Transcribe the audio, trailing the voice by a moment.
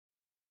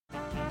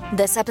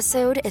This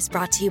episode is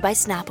brought to you by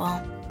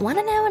Snapple. Want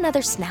to know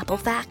another Snapple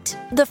fact?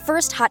 The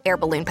first hot air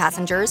balloon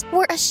passengers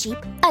were a sheep,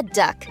 a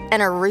duck,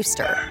 and a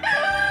rooster.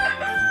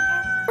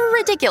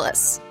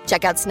 Ridiculous.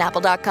 Check out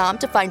Snapple.com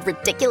to find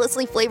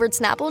ridiculously flavored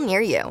Snapple near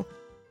you.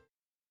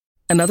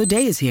 Another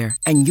day is here,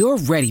 and you're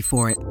ready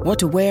for it. What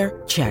to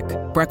wear? Check.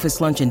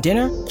 Breakfast, lunch, and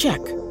dinner?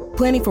 Check.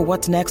 Planning for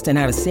what's next and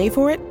how to save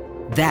for it?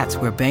 That's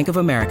where Bank of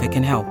America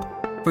can help.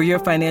 For your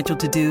financial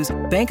to-dos,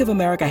 Bank of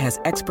America has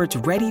experts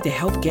ready to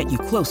help get you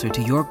closer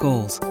to your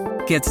goals.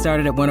 Get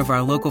started at one of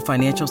our local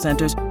financial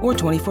centers or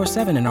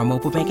 24/7 in our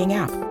mobile banking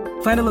app.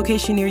 Find a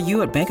location near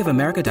you at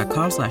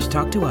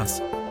bankofamerica.com/talktous.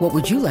 What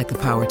would you like the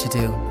power to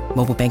do?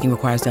 Mobile banking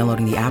requires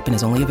downloading the app and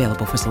is only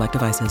available for select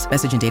devices.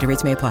 Message and data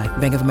rates may apply.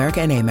 Bank of America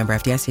N.A., member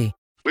FDIC.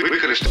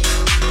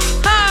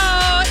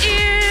 Oh,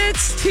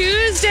 it's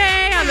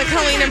Tuesday on the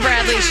Colleen and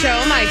Bradley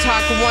Show, My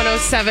Talk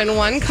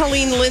 107.1.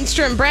 Colleen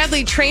Lindstrom,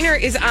 Bradley Trainer,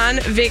 is on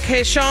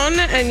vacation,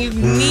 and you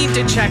need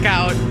to check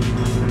out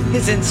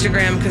his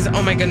Instagram because,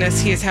 oh my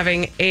goodness, he is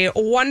having a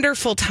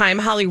wonderful time.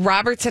 Holly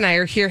Roberts and I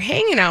are here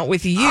hanging out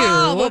with you.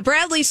 Oh, well,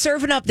 Bradley's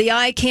serving up the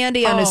eye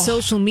candy on his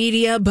social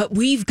media, but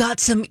we've got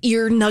some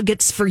ear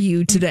nuggets for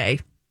you today.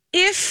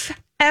 If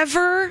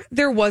ever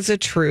there was a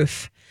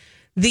truth,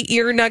 the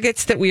ear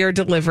nuggets that we are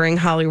delivering,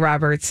 Holly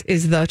Roberts,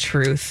 is the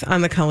truth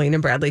on the Colleen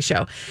and Bradley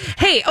Show.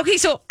 Hey, okay,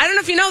 so I don't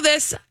know if you know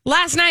this.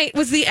 Last night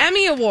was the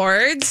Emmy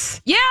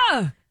Awards.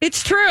 Yeah,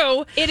 it's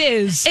true. It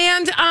is.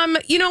 And,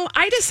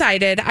 I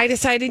decided,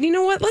 you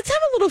know what? Let's have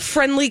a little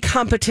friendly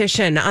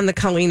competition on the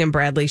Colleen and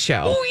Bradley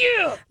Show. Oh,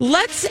 yeah.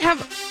 Let's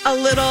have a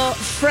little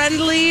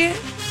friendly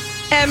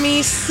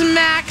Emmy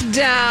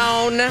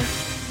smackdown.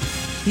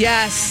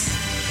 Yes.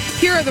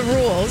 Here are the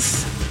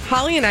rules.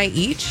 Holly and I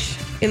each,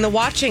 in the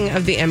watching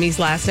of the Emmys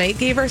last night,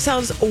 gave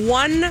ourselves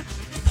 1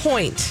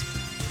 point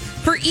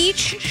for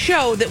each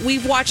show that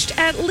we've watched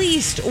at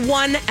least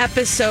one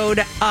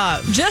episode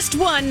of. Just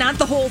one, not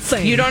the whole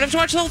thing. You don't have to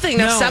watch the whole thing.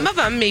 Now, No. some of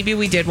them, maybe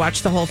we did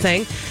watch the whole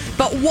thing,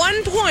 but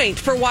 1 point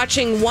for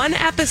watching one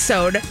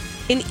episode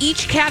in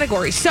each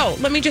category. So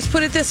let me just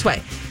put it this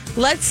way.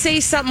 Let's say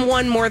something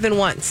won more than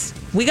once.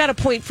 We got a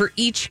point for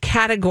each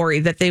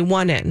category that they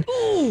won in.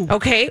 Ooh.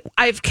 Okay,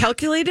 I've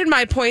calculated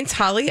my points,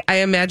 Holly. I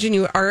imagine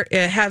you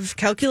have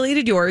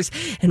calculated yours,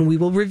 and we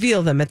will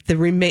reveal them at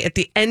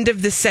the end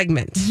of the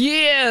segment.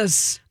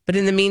 Yes. But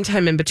in the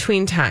meantime, in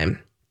between time,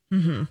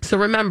 so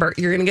remember,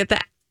 you're going to get the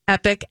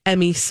epic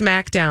Emmy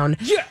smackdown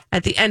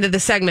at the end of the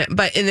segment.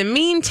 But in the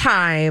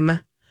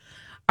meantime,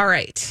 all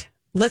right,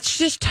 let's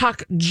just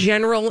talk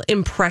general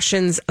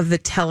impressions of the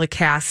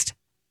telecast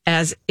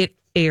as it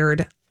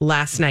aired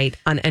last night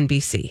on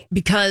NBC.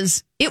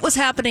 Because it was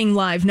happening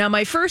live. Now,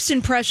 my first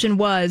impression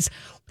was,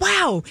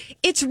 wow,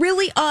 it's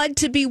really odd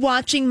to be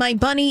watching my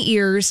bunny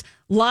ears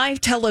live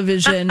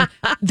television.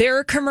 There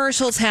are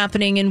commercials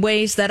happening in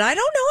ways that I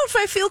don't know if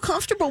I feel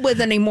comfortable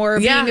with anymore,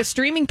 being a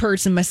streaming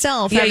person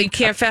myself. Yeah, you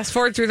can't fast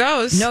forward through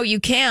those. No,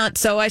 you can't.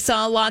 So I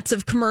saw lots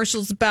of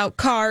commercials about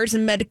cars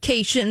and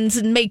medications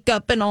and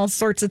makeup and all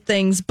sorts of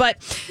things. But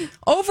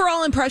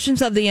overall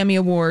impressions of the Emmy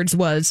Awards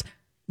was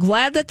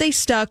glad that they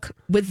stuck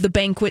with the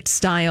banquet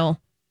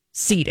style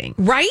seating.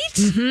 Right?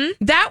 Mm-hmm.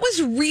 That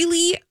was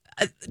really,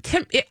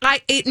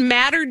 it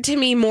mattered to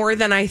me more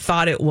than I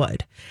thought it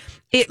would.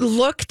 It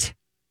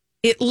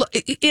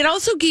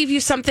also gave you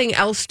something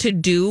else to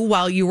do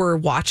while you were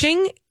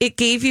watching. It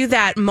gave you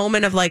that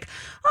moment of like,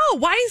 oh,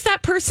 why is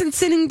that person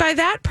sitting by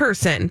that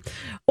person?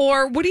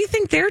 Or what do you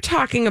think they're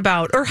talking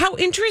about? Or how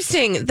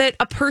interesting that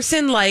a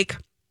person like,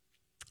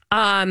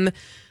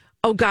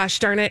 oh gosh,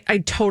 darn it. I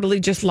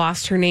totally just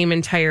lost her name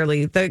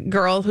entirely. The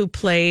girl who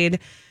played,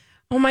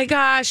 oh my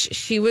gosh,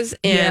 she was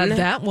in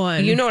that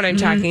one. You know what I'm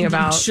talking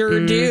about.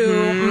 Sure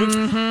do.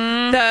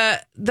 Mm-hmm.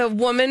 The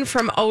woman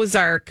from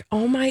Ozark.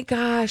 Oh my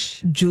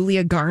gosh.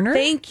 Julia Garner?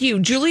 Thank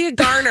you. Julia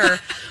Garner,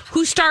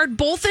 who starred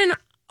both in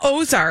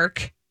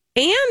Ozark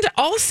and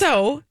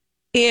also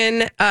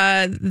in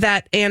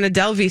that Anna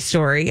Delvey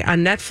story on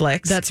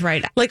Netflix. That's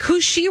right. Like,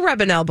 who's she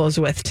rubbing elbows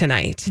with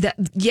tonight?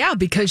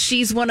 Because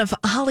she's one of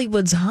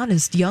Hollywood's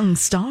hottest young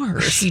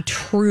stars. She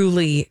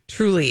truly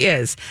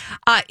is.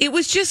 It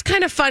was just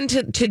kind of fun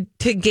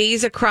to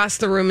gaze across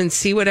the room and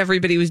see what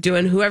everybody was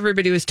doing, who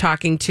everybody was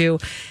talking to.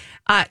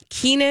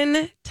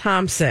 Kenan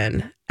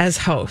Thompson as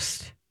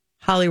host.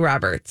 Holly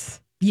Roberts.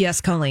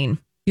 Yes, Colleen.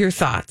 Your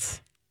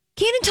thoughts?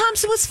 Kenan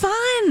Thompson was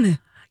fun.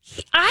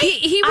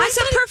 He was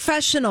a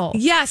professional.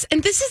 Yes,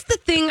 and this is the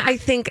thing I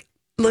think.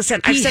 Listen,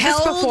 I've said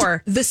this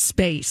before. The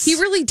space. He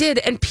really did,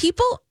 and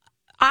people.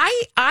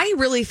 I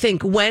really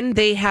think when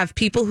they have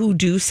people who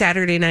do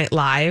Saturday Night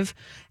Live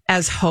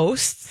as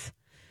hosts,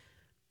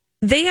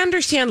 they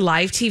understand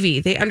live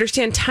TV. They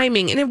understand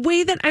timing in a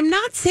way that I'm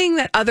not saying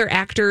that other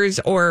actors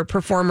or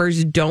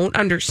performers don't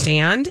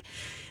understand.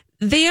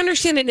 They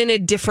understand it in a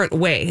different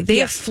way. They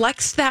have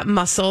flexed that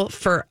muscle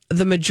for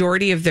the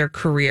majority of their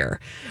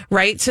career,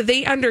 right? So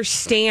they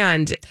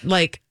understand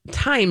like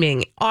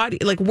timing,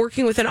 like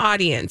working with an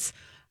audience,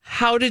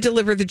 how to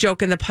deliver the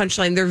joke and the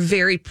punchline. They're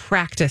very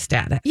practiced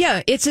at it.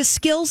 Yeah, it's a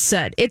skill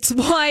set. It's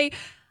why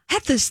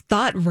had this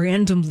thought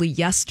randomly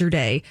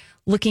yesterday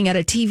looking at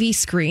a TV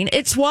screen.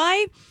 It's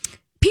why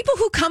people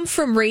who come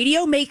from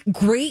radio make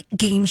great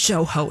game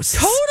show hosts.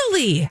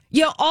 Totally.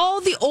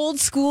 All the old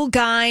school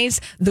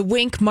guys, the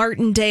Wink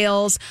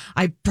Martindales.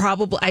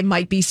 I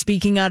might be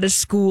speaking out of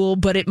school,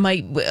 but it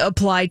might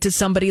apply to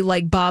somebody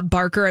like Bob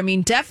Barker. I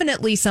mean,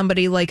 definitely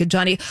somebody like a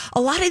Johnny.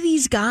 A lot of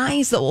these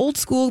guys, the old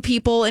school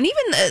people, and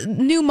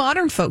even new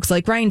modern folks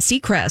like Ryan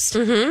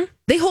Seacrest,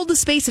 they hold the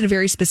space in a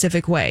very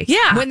specific way.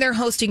 Yeah. When they're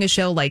hosting a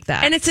show like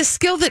that. And it's a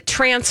skill that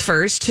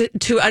transfers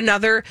to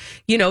another,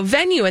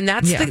 venue. And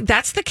that's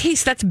the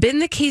case. That's been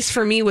the case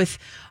for me with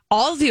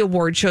all the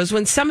award shows.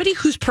 When somebody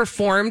who's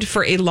performed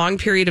for a long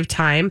period of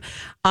time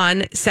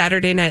on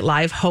Saturday Night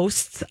Live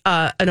hosts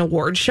an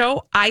award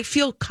show, I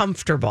feel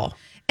comfortable.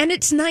 And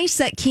it's nice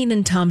that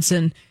Kenan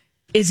Thompson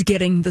is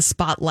getting the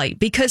spotlight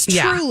because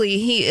truly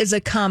he is a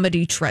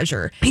comedy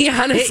treasure. He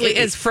honestly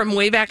is, from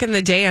way back in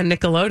the day on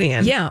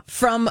Nickelodeon. Yeah,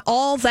 from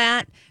All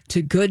That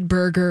to Good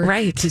Burger,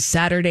 right, to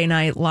Saturday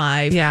Night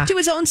Live, to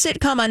his own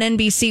sitcom on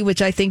NBC, which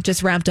I think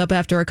just wrapped up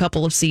after a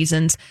couple of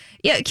seasons.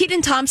 Yeah,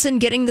 Kenan Thompson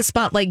getting the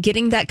spotlight,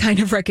 getting that kind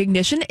of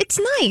recognition, it's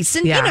nice.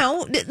 And,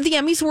 the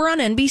Emmys were on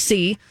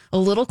NBC, a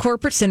little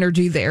corporate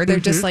synergy there. They're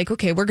just like,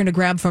 okay, we're going to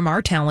grab from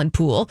our talent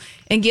pool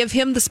and give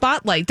him the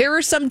spotlight. There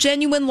are some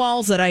genuine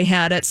lulls that I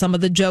had at some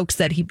of the jokes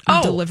that he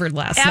delivered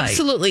last night.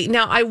 Absolutely.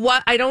 Now,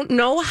 I don't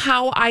know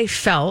how I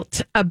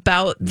felt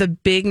about the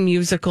big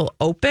musical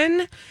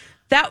open.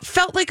 That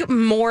felt like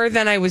more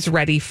than I was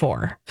ready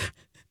for.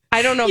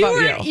 I don't know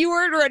about you. You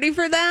weren't ready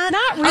for that?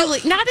 Not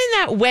really. Not in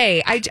that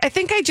way. I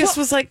think I just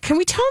was like, can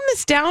we tone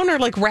this down or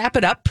like wrap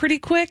it up pretty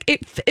quick?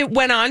 It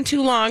went on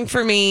too long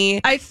for me.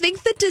 I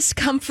think the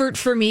discomfort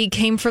for me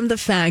came from the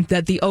fact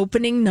that the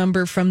opening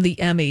number from the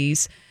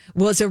Emmys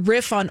was a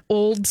riff on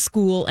old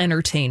school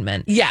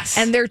entertainment. Yes.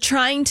 And they're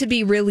trying to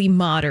be really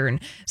modern.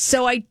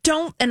 So I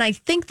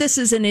think this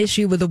is an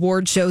issue with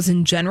award shows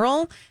in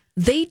general.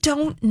 They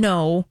don't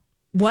know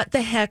what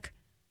the heck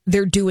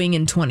they're doing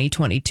in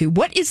 2022.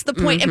 What is the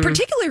point? And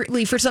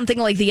particularly for something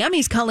like the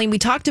Emmys, Colleen, we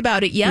talked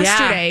about it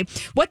yesterday.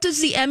 Yeah. What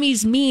does the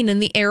Emmys mean in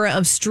the era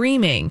of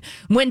streaming?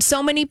 When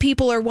so many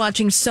people are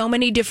watching so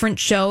many different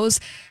shows,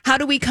 how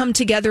do we come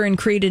together and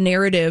create a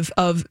narrative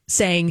of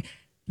saying,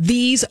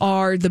 these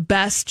are the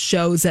best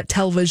shows that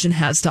television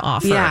has to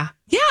offer? Yeah.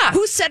 Yeah.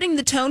 Who's setting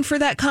the tone for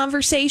that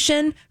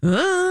conversation?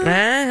 Who's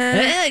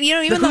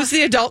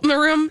the adult in the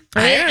room?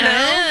 I don't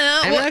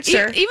know. I'm not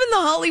sure. Even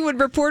the Hollywood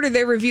Reporter,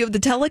 their review of the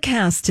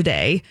telecast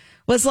today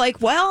was like,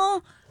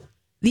 well,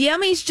 the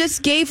Emmys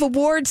just gave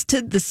awards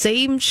to the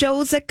same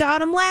shows that got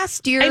them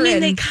last year. I mean,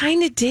 they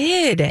kind of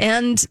did.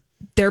 And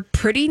they're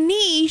pretty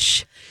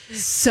niche.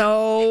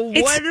 So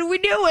what are we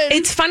doing?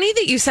 It's funny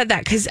that you said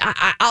that because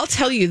I'll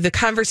tell you the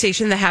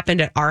conversation that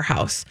happened at our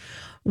house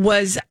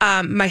was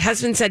my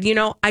husband said,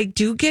 I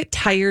do get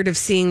tired of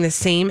seeing the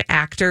same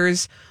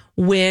actors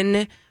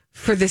win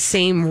for the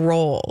same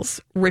roles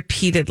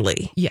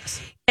repeatedly.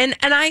 Yes. And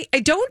I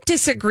don't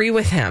disagree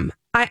with him.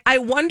 I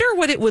wonder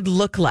what it would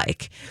look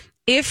like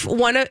if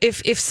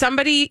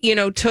somebody,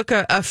 took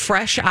a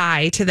fresh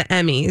eye to the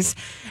Emmys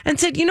and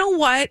said, you know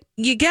what?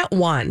 You get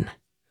one.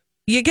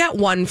 You get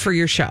one for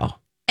your show.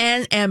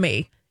 An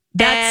Emmy.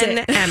 That's an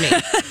it. Emmy.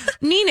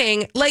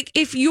 Meaning, like,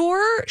 if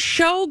your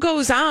show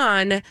goes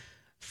on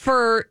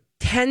for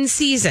 10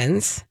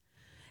 seasons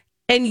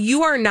and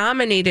you are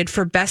nominated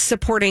for Best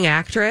Supporting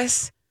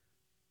Actress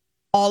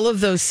all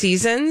of those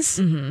seasons,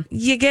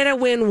 you get a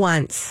win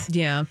once.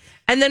 Yeah.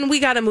 And then we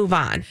got to move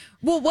on.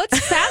 Well, what's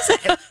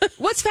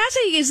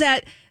fascinating is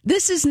that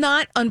this is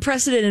not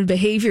unprecedented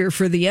behavior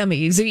for the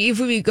Emmys. If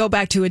we go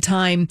back to a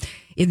time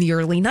in the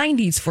early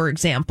 90s, for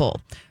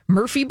example,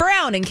 Murphy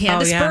Brown and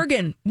Candice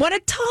Bergen won a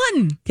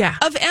ton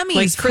of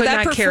Emmys for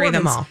that performance. Carry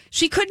them all.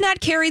 She could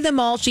not carry them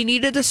all. She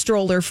needed a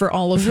stroller for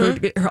all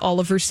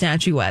of her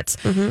statuettes.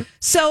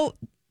 So,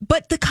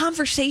 but the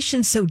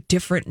conversation's so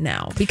different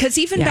now because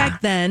even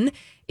back then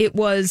it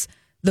was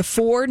the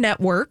four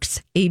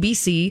networks: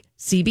 ABC,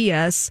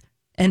 CBS,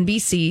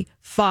 NBC,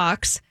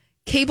 Fox.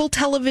 Cable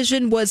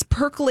television was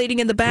percolating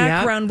in the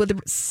background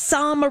with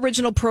some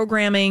original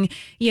programming.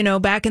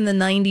 Back in the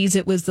 90s,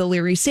 it was the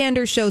Larry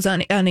Sanders shows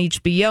on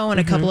HBO and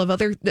a couple of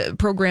other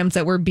programs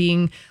that were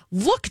being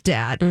looked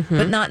at,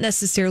 but not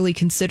necessarily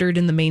considered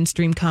in the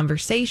mainstream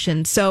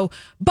conversation. So,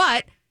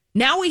 but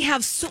now we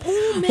have so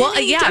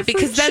many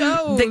because then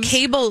shows. The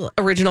cable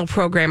original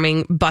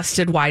programming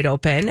busted wide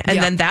open. And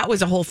then that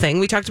was a whole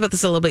thing. We talked about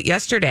this a little bit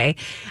yesterday,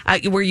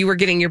 where you were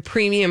getting your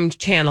premium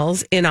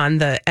channels in on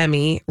the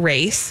Emmy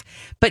race.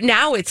 But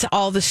now it's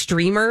all the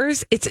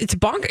streamers. It's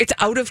bonkers. It's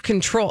out of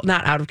control.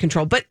 Not out of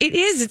control, but it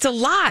is. It's a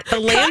lot. The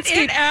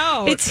landscape. Cut it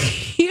out. It's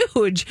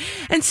huge.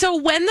 And so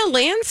when the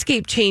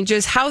landscape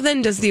changes, how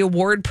then does the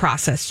award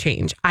process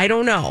change? I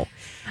don't know.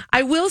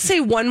 I will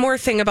say one more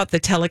thing about the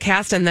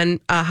telecast, and then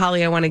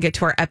Holly, I want to get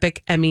to our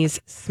epic Emmys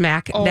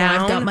Smackdown. Oh,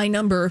 I've got my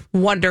number.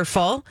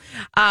 Wonderful.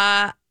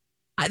 The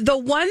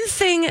one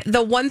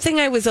thing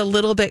I was a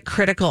little bit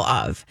critical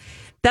of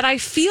that I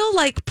feel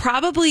like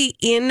probably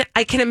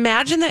I can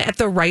imagine that at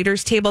the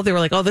writer's table, they were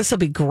like, oh, this will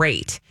be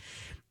great.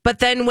 But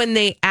then when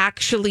they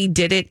actually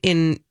did it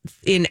in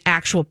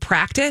actual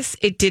practice,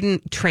 it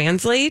didn't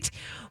translate,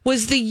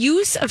 was the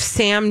use of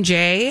Sam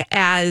J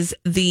as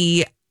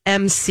the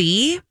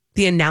MC,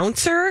 the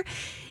announcer,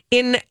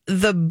 in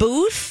the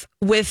booth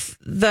with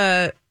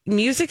the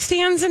music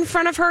stands in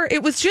front of her.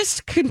 It was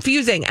just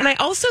confusing. And I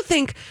also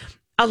think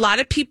a lot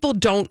of people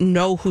don't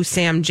know who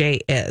Sam J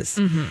is.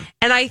 Mm-hmm.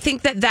 And I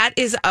think that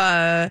is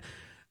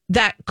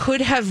that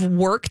could have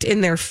worked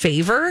in their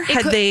favor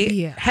had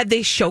they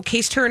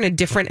showcased her in a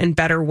different and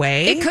better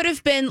way. It could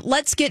have been,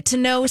 let's get to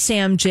know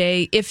Sam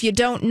J. If you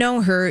don't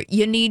know her,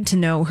 you need to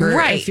know her.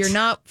 Right. If you're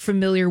not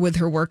familiar with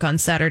her work on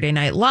Saturday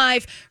Night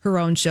Live, her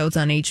own shows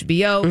on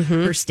HBO,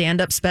 her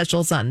stand-up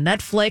specials on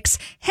Netflix,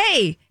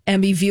 hey,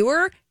 Emmy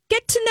viewer,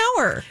 get to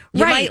know her.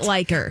 You might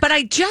like her. But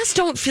I just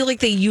don't feel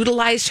like they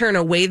utilized her in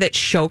a way that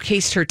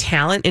showcased her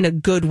talent in a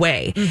good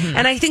way. Mm-hmm.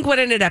 And I think what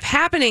ended up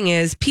happening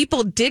is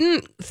people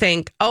didn't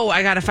think, oh,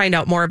 I got to find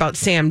out more about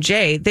Sam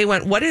J. They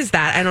went, what is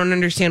that? I don't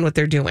understand what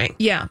they're doing.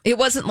 Yeah. It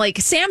wasn't like,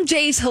 Sam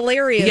J's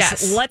hilarious.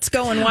 Yes. Let's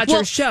go and watch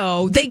her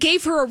show. They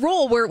gave her a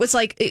role where it was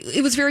like,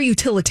 it was very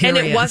utilitarian.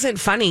 And it wasn't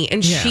funny.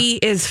 And she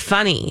is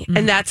funny. Mm-hmm.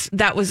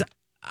 And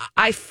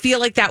I feel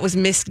like that was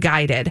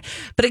misguided.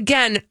 But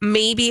again,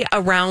 maybe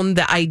around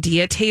the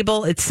idea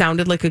table, it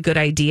sounded like a good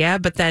idea,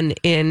 but then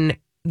in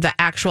the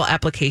actual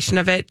application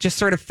of it just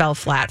sort of fell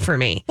flat for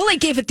me. Well, I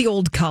gave it the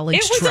old college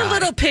It was try. a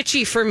little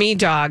pitchy for me,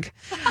 dog.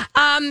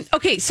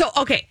 Okay.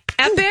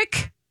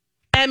 Epic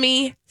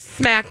Emmy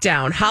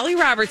Smackdown. Holly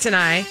Roberts and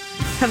I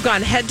have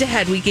gone head to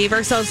head. We gave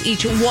ourselves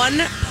each 1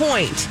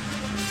 point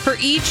for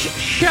each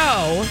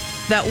show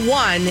that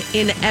won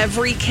in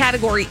every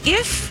category.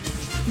 If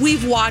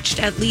we've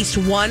watched at least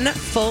one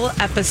full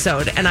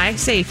episode, and I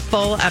say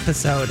full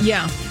episode,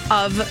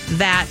 of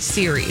that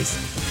series.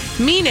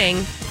 Meaning,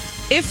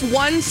 if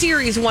one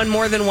series won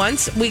more than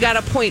once, we got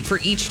a point for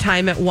each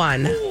time it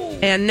won.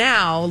 And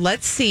now,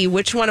 let's see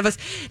which one of us.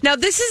 Now,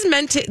 this is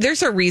meant to,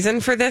 there's a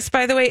reason for this,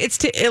 by the way. It's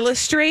to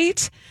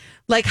illustrate,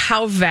 like,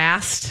 how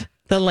vast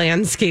the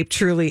landscape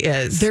truly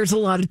is. There's a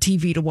lot of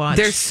TV to watch.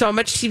 There's so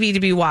much TV to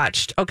be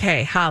watched.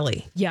 Okay,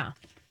 Holly. Yeah.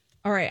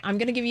 All right, I'm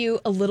going to give you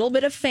a little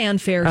bit of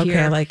fanfare here.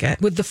 Okay, I like it.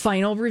 With the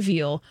final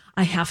reveal,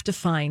 I have to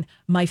find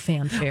my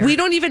fanfare. We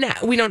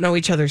don't know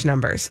each other's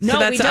numbers. No, so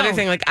that's we the don't. other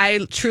thing. Like, I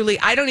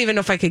don't even know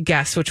if I could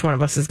guess which one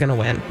of us is going to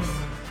win.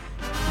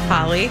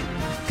 Holly?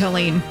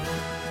 Colleen.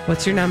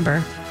 What's your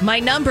number? My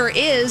number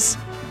is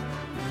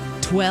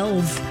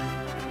 12.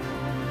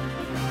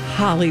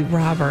 Holly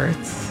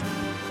Roberts.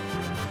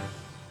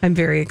 I'm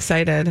very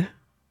excited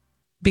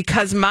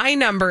because my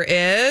number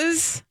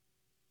is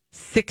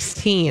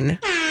 16.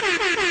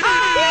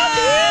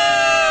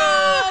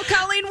 Oh,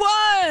 Colleen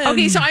won.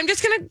 Okay, so I'm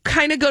just going to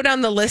kind of go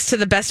down the list to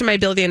the best of my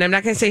ability, and I'm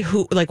not going to say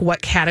who, like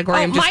what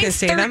category. I'm just going to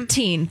say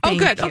 13. them. Oh,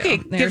 good. You. Okay,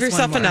 There's give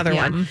yourself one another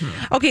one.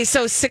 Mm-hmm. Okay,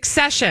 so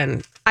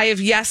Succession, I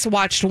have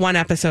watched one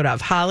episode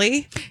of.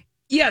 Holly?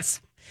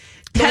 Yes.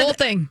 The whole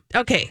thing.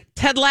 Okay,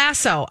 Ted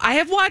Lasso. I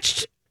have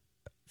watched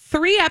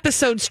 3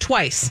 episodes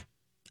twice.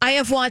 I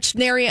have watched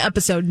nary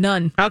episode,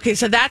 none. Okay,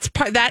 so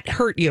that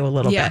hurt you a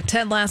little bit.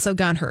 Ted Lasso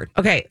got hurt.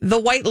 Okay, The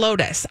White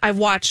Lotus. I've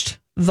watched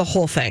the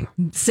whole thing.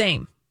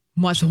 Same.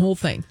 Watched the whole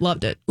thing.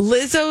 Loved it.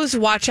 Lizzo's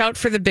Watch Out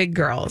for the Big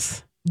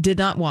Girls. Did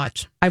not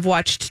watch. I've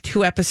watched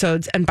 2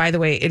 episodes, and by the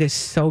way, it is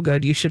so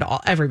good.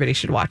 Everybody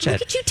should watch it.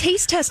 Look at you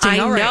taste testing. I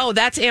All right. know.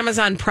 That's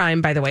Amazon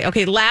Prime, by the way.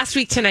 Okay, Last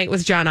Week Tonight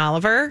was John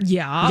Oliver.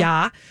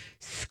 Yeah.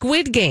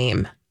 Squid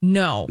Game.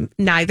 No.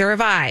 Neither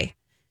have I.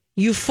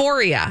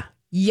 Euphoria.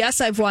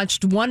 Yes, I've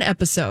watched 1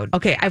 episode.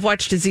 Okay, I've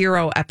watched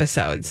 0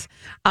 episodes.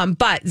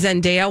 But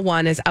Zendaya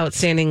won as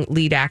Outstanding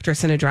Lead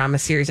Actress in a Drama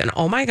Series. And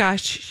oh my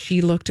gosh, she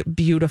looked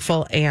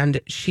beautiful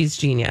and she's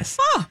genius.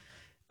 Oh.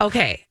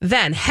 Okay,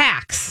 then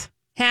Hacks.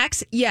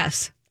 Hacks,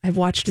 yes. I've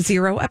watched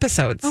 0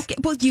 episodes. Okay,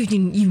 well, you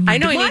need I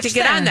know to I need watch to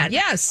get on that.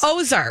 Yes.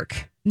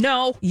 Ozark.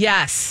 No.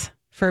 Yes,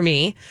 for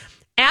me.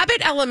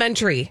 Abbott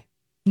Elementary.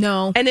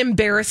 No. An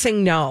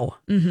embarrassing no.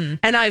 Mm-hmm.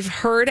 And I've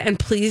heard, and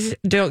please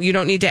you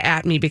don't need to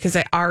at me because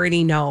I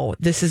already know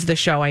this is the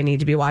show I need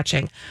to be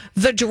watching.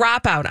 The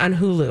Dropout on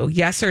Hulu.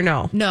 Yes or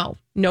no? No.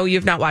 No,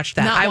 you've not watched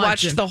that. I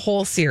watched the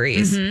whole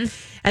series. Mm-hmm.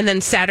 And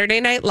then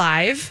Saturday Night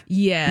Live.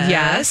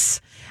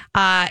 Yes.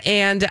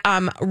 And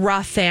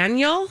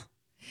Rothaniel.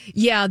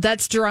 Yeah,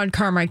 that's Jerron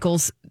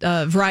Carmichael's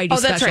variety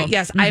special. Oh, that's right.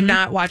 Yes, I have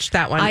not watched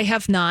that one. I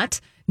have not.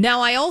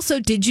 Now,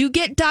 did you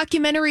get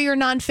documentary or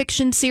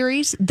nonfiction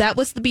series? That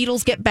was The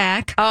Beatles Get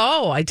Back.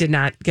 Oh, I did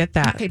not get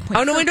that. Okay,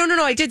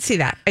 no, I did see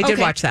that. I did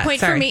watch that.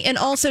 Point for me. And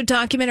also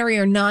documentary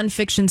or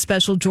nonfiction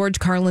special, George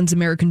Carlin's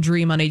American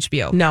Dream on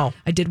HBO. No.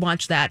 I did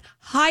watch that.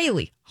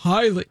 Highly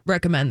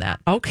recommend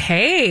that.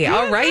 Okay. Yeah.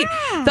 All right.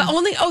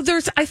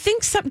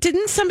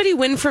 Didn't somebody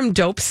win from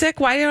Dope Sick?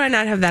 Why do I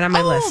not have that on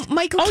my list?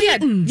 Michael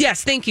Keaton. Yeah.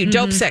 Yes, thank you.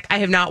 Dope Sick. I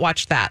have not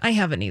watched that. I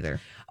haven't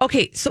either.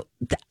 Okay, so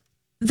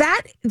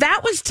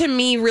that was to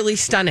me really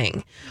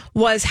stunning,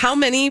 was how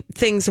many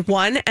things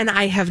won, and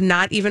I have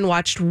not even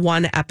watched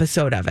 1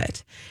 episode of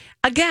it.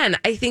 again,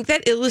 I think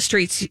that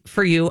illustrates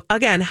for you,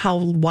 again, how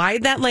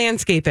wide that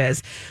landscape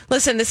is.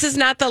 Listen, this is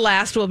not the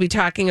last we'll be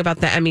talking about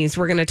the Emmys.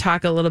 We're going to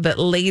talk a little bit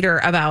later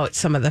about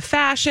some of the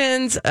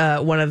fashions,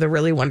 one of the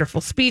really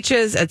wonderful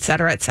speeches, et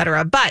cetera, et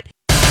cetera. But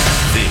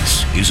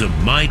this is a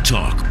My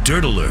Talk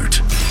Dirt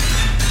Alert.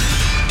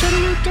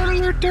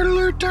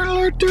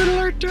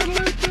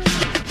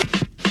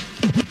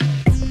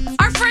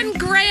 Our friend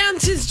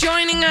Grant is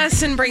joining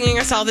us and bringing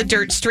us all the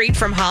dirt straight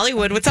from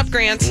Hollywood. What's up,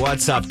 Grant?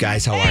 What's up,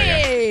 guys? How are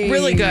you?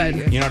 Really good.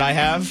 You know what I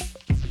have?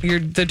 You're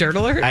the dirt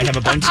alert? I have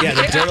a bunch,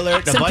 the dirt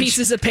alert. Some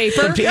pieces of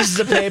paper. Some pieces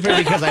of paper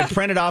because I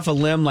printed off a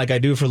limb like I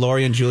do for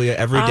Lori and Julia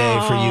every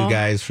day for you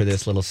guys for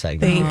this little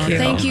segment. Thank you.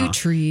 Thank you,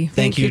 Tree.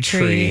 Thank you,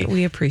 Tree.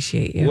 We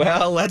appreciate you.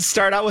 Well, let's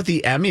start out with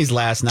the Emmys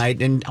last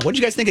night. And what did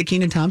you guys think of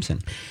Kenan Thompson?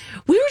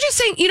 We were just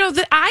saying,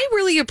 that I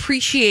really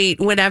appreciate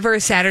whenever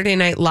a Saturday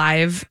Night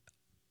Live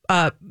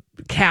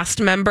cast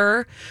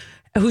member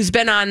who's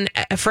been on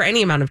for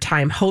any amount of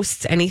time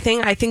hosts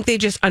anything. I think they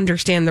just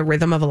understand the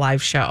rhythm of a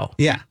live show.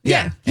 Yeah.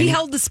 He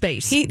held the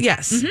space.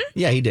 Yes.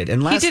 Yeah, he did.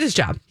 And he did his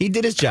job. He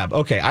did his job.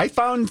 Okay. I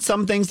found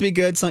some things to be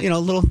good, some, a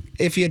little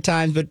iffy at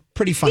times, but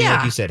pretty funny,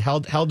 like you said.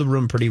 Held the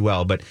room pretty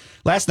well. But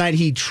last night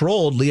he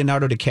trolled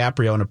Leonardo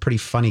DiCaprio in a pretty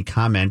funny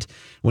comment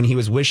when he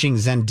was wishing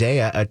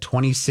Zendaya a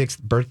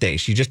 26th birthday.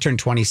 She just turned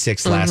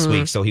 26 last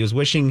week. So he was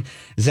wishing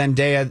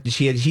Zendaya,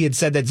 he had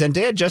said that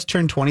Zendaya just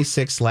turned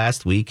 26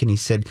 last week, and he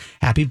said,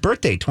 happy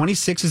birthday.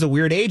 26 is a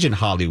weird age in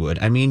Hollywood.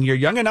 I mean, you're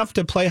young enough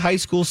to play high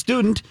school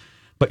student,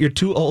 but you're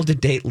too old to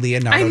date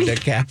Leonardo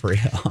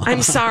DiCaprio.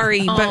 I'm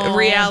sorry, but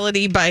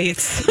reality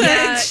bites.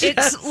 Yeah,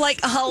 it's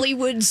like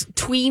Hollywood's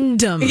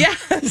tweendom.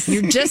 Yes.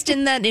 You're just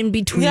in that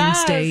in-between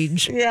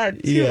stage.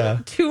 Yeah.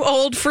 Too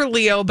old for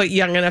Leo, but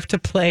young enough to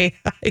play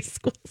high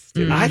school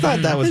student. I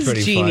thought that was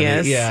pretty genius.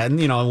 Funny. Yeah,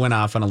 and went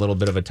off on a little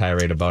bit of a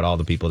tirade about all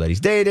the people that he's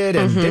dated.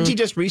 And didn't he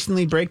just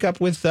recently break up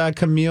with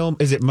Camille?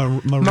 Is it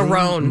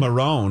Marone?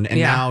 Marone. And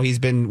now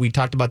we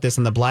talked about this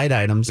in the Blind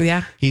Items.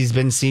 Yeah. He's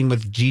been seen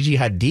with Gigi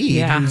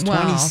Hadid, who's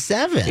 27.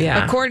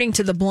 Yeah. According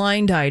to the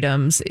Blind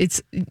Items,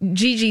 it's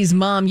Gigi's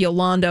mom,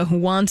 Yolanda, who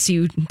wants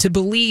you to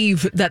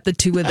believe that the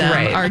two of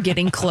them are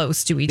getting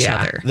close to each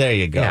other. There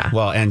you go. Yeah.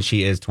 Well, and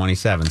she is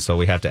 27, so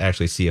we have to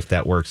actually see if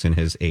that works in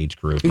his age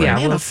group. Yeah,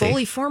 Man, we'll a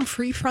fully formed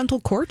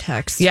prefrontal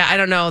cortex. Yeah, I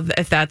don't know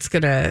if that's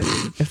gonna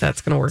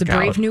work. It's a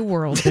brave new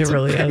world. It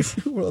really is.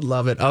 We'll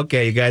love it.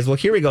 Okay, you guys. Well,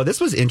 here we go.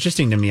 This was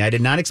interesting to me. I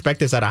did not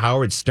expect this out of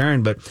Howard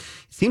Stern, but it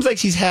seems like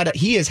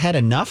he has had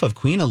enough of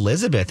Queen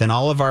Elizabeth and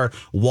all of our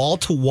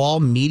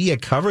wall-to-wall media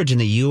coverage in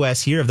the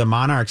U.S. here of the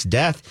monarch's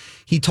death.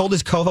 He told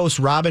his co-host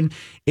Robin,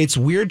 it's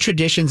weird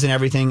traditions and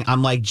everything.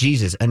 I'm like,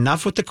 Jesus,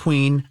 enough with the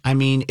Queen. I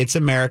mean, it's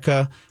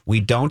America. We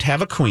don't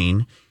have a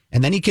Queen.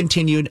 And then he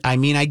continued, I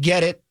mean, I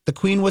get it. The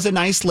Queen was a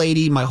nice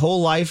lady. My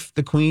whole life,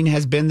 the Queen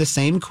has been the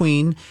same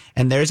Queen.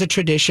 And there's a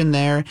tradition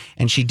there.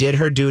 And she did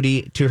her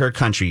duty to her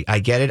country. I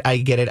get it. I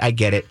get it. I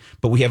get it.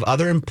 But we have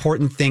other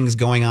important things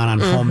going on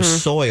home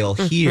soil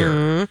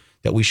here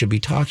that we should be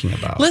talking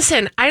about.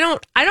 Listen, I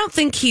don't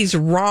think he's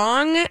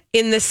wrong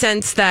in the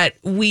sense that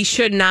we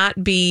should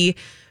not be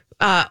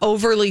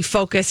overly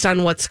focused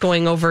on what's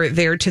going over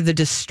there to the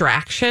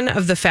distraction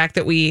of the fact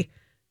that we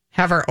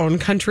have our own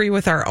country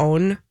with our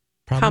own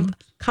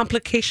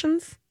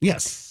complications.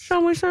 Yes.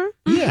 Shall we say?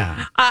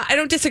 Yeah. I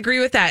don't disagree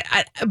with that.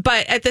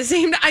 But at the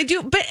same time, I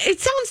do. But it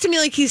sounds to me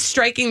like he's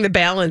striking the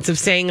balance of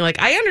saying,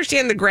 like, I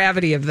understand the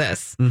gravity of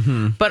this,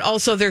 but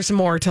also there's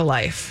more to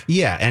life.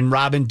 Yeah. And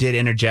Robin did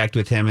interject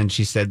with him, and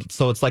she said,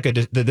 so it's like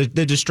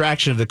the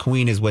distraction of the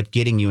Queen is what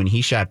getting you. And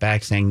he shot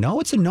back saying, no,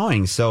 it's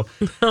annoying. So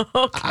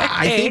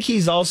I think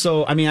he's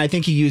also, I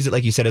think he used it,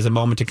 like you said, as a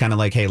moment to kind of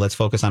like, hey, let's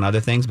focus on other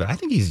things. But I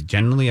think he's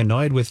genuinely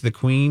annoyed with the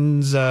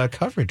Queen's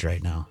coverage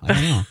right now. I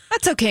don't know.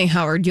 That's okay,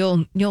 Howard.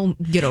 You'll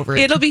get over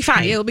it. It'll be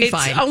fine. It's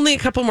fine. Only a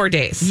couple more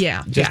days.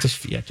 Yeah. Just a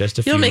few.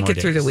 You'll make more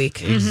it through the days.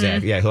 week.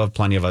 Exactly. Yeah, he'll have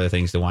plenty of other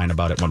things to whine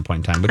about at one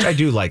point in time, which I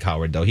do like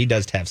Howard, though. He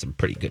does have some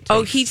pretty good takes.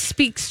 Oh, he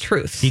speaks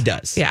truth. He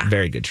does. Yeah.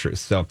 Very good truth.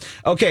 So,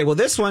 okay, well,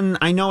 this one,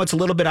 I know it's a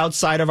little bit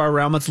outside of our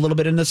realm. It's a little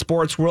bit in the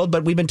sports world,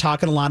 but we've been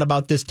talking a lot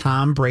about this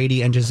Tom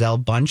Brady and Gisele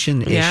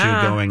Bündchen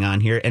issue going on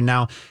here. And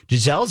now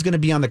Giselle's going to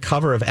be on the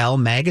cover of Elle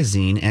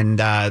magazine, and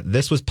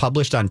this was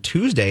published on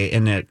Tuesday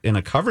in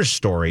a cover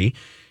story.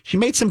 She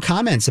made some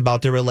comments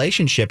about their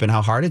relationship and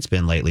how hard it's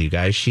been lately, you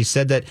guys. She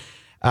said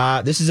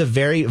that this is a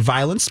very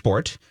violent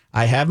sport.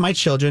 I have my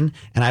children,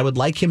 and I would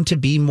like him to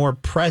be more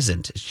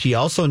present. She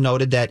also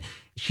noted that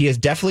she has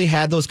definitely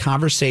had those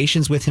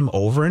conversations with him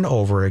over and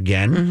over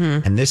again.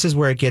 And this is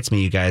where it gets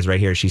me, you guys, right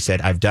here. She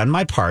said, I've done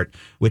my part,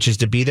 which is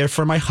to be there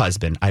for my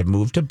husband. I've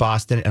moved to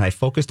Boston, and I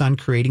focused on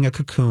creating a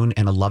cocoon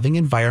and a loving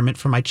environment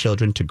for my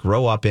children to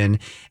grow up in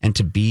and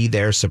to be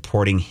there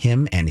supporting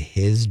him and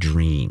his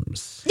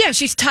dreams. Yeah,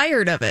 she's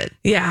tired of it.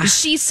 Yeah.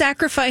 She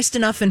sacrificed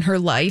enough in her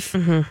life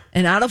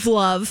and out of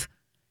love.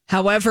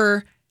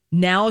 However,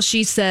 now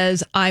she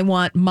says, I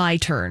want my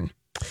turn.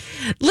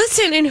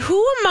 Listen, and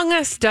who among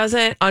us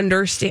doesn't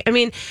understand? I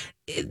mean,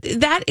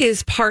 that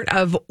is part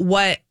of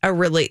what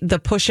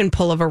the push and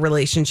pull of a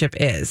relationship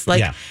is.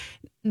 Like,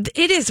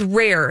 it is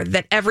rare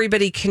that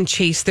everybody can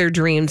chase their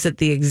dreams at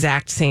the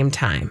exact same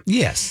time.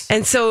 Yes.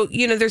 And so,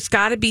 there's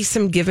got to be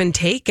some give and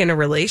take in a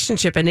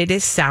relationship. And it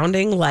is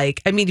sounding like,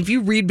 if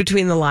you read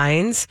between the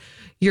lines,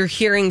 you're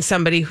hearing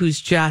somebody who's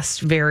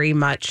just very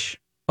much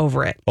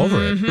over it.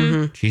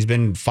 Mm-hmm. She's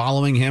been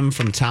following him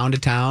from town to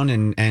town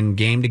and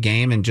game to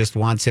game and just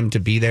wants him to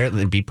be there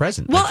and be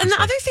present. Well, and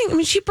the other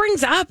thing, she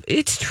brings up,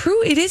 it's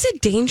true, it is a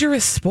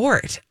dangerous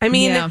sport.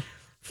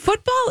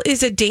 Football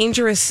is a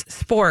dangerous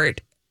sport.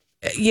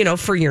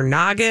 For your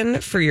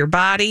noggin, for your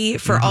body,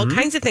 for all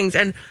kinds of things.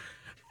 And,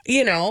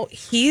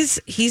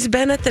 he's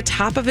been at the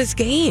top of his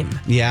game.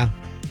 Yeah.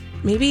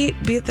 Maybe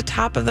be at the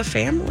top of the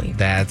family.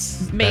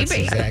 That's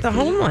exactly the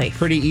home life.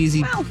 Pretty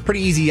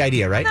easy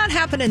idea, right? Not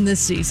happening this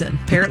season.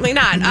 Apparently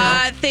not.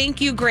 Thank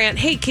you, Grant.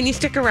 Hey, can you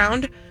stick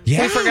around?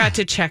 Yeah. We forgot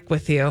to check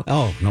with you.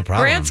 Oh, no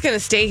problem. Grant's going to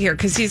stay here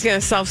because he's going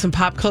to solve some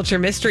pop culture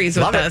mysteries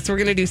with us. We're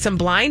going to do some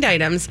blind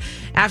items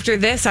after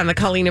this on the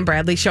Colleen and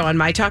Bradley Show on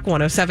My Talk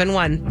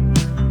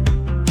 107.1.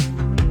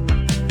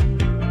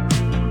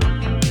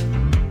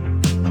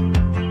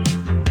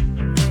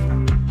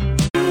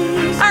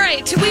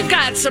 We've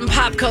got some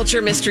pop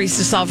culture mysteries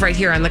to solve right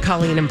here on the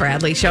Colleen and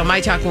Bradley Show.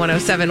 My Talk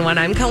 107.1.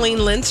 I'm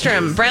Colleen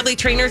Lindstrom. Bradley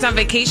Trainer's on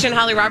vacation.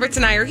 Holly Roberts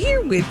and I are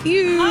here with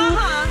you.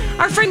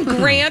 Our friend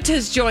Grant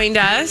has joined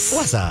us.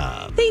 What's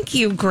up? Thank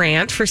you,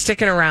 Grant, for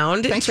sticking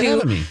around. Thanks for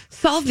having me.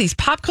 Solve these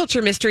pop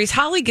culture mysteries.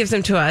 Holly gives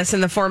them to us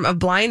in the form of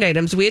blind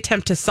items. We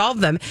attempt to solve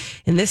them.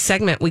 In this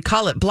segment, we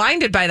call it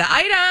Blinded by the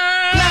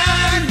Item.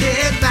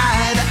 Blinded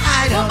by the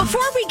Item. Well,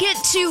 before we get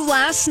to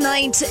last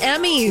night's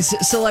Emmys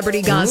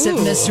celebrity gossip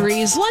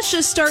mysteries, let's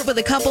just start with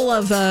a couple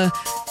of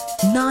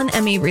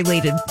non-Emmy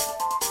related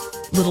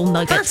little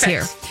nuggets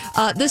here.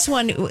 This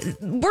one,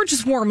 we're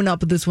just warming up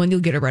with this one. You'll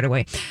get it right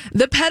away.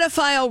 The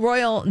pedophile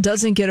royal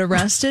doesn't get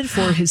arrested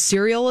for his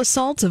serial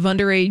assault of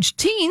underage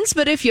teens,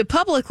 but if you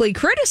publicly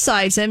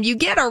criticize him, you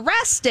get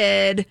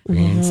arrested.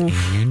 Prince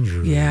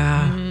Andrew.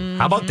 Yeah.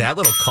 How about that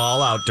little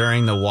call out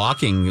during the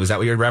walking? Was that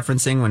what you're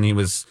referencing when he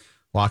was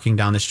walking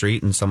down the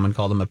street and someone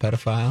called him a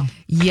pedophile?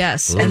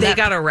 Yes. And they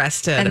got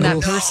arrested. And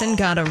that person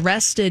got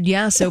arrested.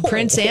 Yeah. So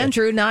Prince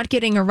Andrew not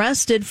getting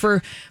arrested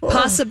for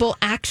possible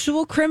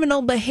actual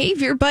criminal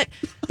behavior, but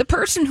the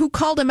person who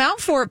called him out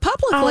for it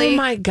publicly. Oh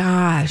my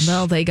gosh.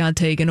 Well, they got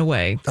taken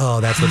away.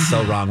 Oh, that's what's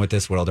so wrong with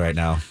this world right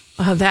now.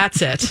 Oh,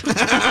 that's it.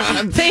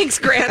 Thanks,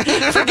 Grant,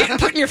 for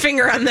putting your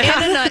finger on that.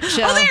 In a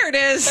nutshell. Oh, there it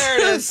is. There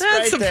it is.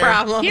 That's right the there.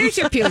 problem. Here's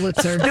your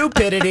Pulitzer.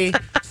 Stupidity.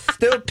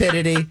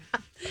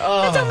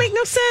 That don't make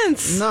no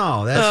sense.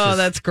 No, that's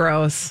that's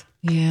gross.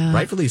 Yeah.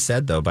 rightfully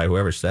said though by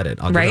whoever said it.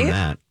 I'll give him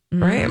that.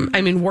 Right?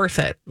 Worth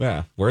it.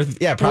 Yeah,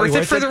 probably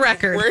Worth it for the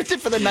record. Worth it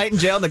for the night in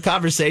jail and the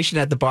conversation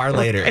at the bar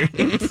later.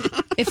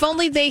 If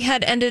only they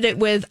had ended it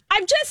with,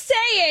 I'm just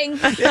saying.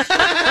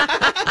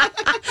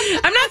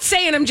 I'm not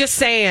saying, I'm just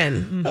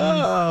saying.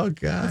 Oh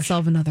gosh. Let's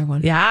solve another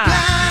one. Yeah.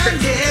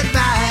 Blinded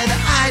by the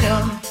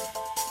Item.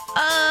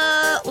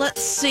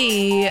 Let's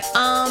see.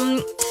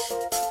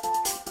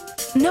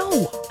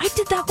 No, I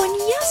did that one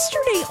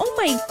yesterday. Oh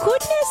my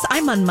goodness.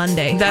 I'm on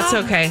Monday. That's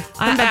okay.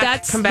 Come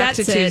back to that's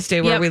Tuesday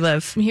it. where Yep. we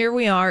live. Here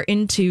we are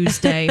in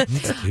Tuesday.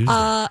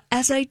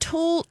 As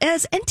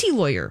NT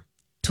Lawyer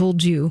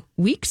told you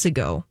weeks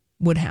ago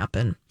would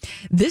happen,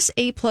 this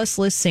A-plus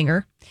list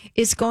singer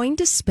is going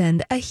to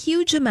spend a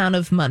huge amount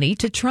of money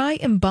to try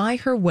and buy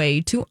her way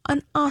to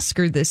an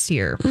Oscar this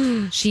year.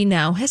 She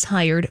now has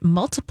hired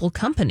multiple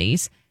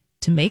companies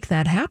to make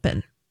that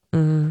happen.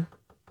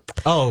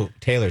 Oh,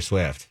 Taylor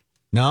Swift.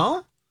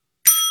 No?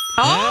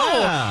 Oh,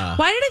 Yeah.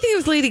 why did I think it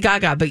was Lady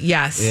Gaga? But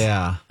yes.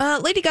 Yeah.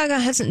 Lady Gaga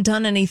hasn't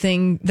done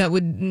anything that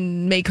would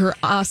make her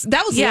Oscar.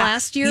 That was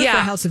last year for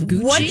House of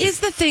Gucci. What is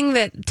the thing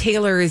that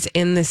Taylor is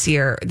in this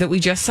year that we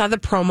just saw the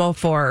promo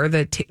for, or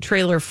the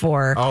trailer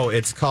for? Oh,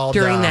 it's called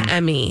during the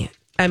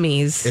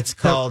Emmys. It's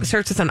called. It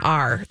starts with an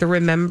R. The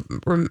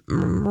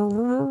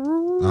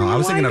I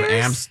was thinking of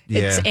It's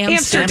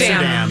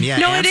Amsterdam. Yeah,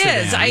 No, it is.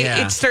 Amsterdam,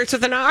 yeah. It starts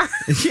with an R.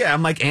 Yeah,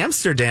 I'm like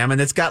Amsterdam,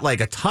 and it's got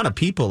like a ton of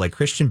people, like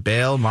Christian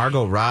Bale,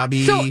 Margot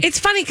Robbie. So it's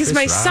funny because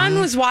my son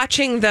was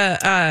watching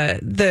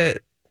the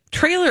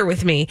trailer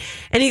with me,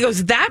 and he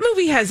goes, "That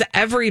movie has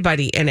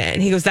everybody in it,"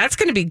 and he goes, "That's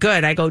going to be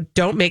good." I go,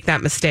 "Don't make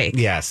that mistake."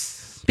 Yes.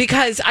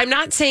 Because I'm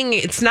not saying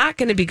it's not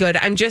going to be good.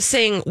 I'm just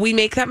saying we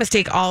make that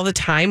mistake all the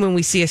time when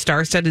we see a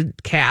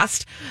star-studded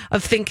cast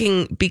of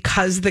thinking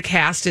because the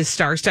cast is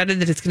star-studded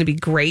that it's going to be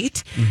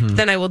great.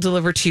 Then I will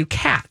deliver to you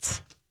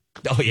Cats.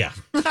 Oh, yeah.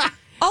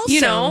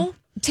 Also,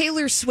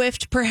 Taylor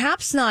Swift,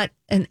 perhaps not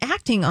an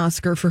acting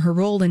Oscar for her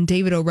role in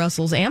David O.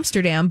 Russell's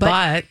Amsterdam,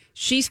 but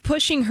she's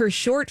pushing her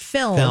short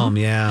film.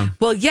 Yeah.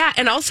 Well, yeah,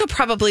 and also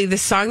probably the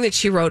song that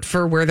she wrote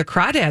for Where the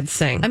Crawdads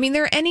Sing. I mean,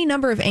 there are any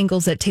number of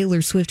angles that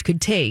Taylor Swift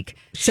could take.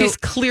 She's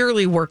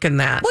clearly working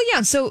that. Well,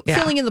 yeah. So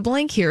filling in the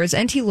blank here, as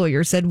NT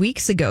Lawyer said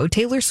weeks ago,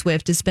 Taylor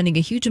Swift is spending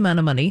a huge amount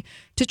of money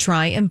to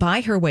try and buy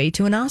her way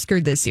to an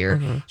Oscar this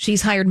year.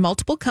 She's hired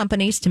multiple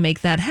companies to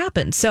make that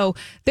happen. So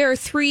there are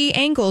three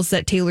angles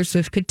that Taylor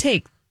Swift could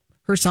take.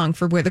 her song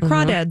for Where the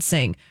Crawdads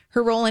Sing,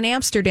 her role in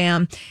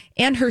Amsterdam,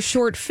 and her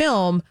short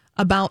film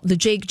about the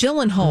Jake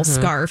Gyllenhaal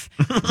scarf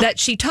that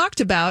she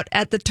talked about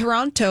at the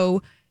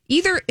Toronto,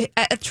 either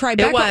at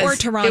Tribeca or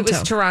Toronto. It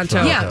was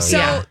Toronto. Yeah,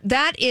 so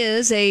that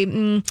is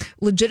a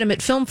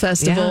legitimate film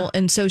festival,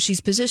 and so she's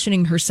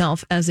positioning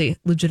herself as a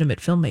legitimate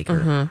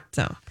filmmaker.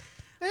 So,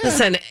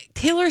 listen,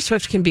 Taylor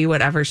Swift can be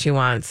whatever she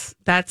wants.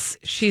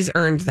 She's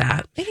earned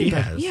that.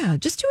 yeah,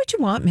 just do what you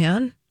want,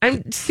 man.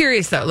 I'm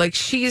serious though. Like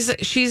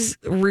she's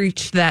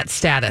reached that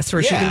status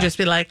where she can just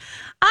be like,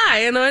 I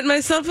anoint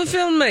myself a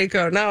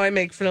filmmaker. Now I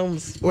make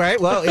films. Right.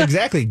 Well,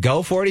 exactly.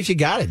 Go for it if you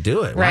got it.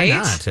 Do it. Why Right?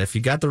 not? If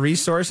you got the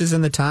resources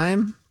and the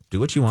time, do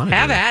what you want to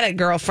Have do. at it,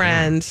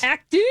 girlfriend.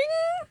 Acting.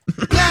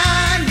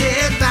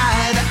 Blinded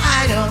by the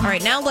item. All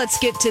right, now let's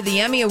get to the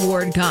Emmy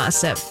Award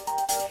gossip.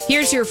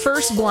 Here's your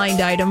first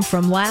blind item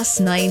from last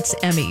night's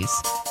Emmys.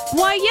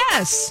 Why,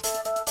 yes,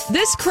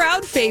 this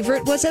crowd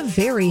favorite was a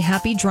very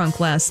happy drunk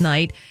last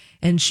night,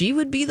 and she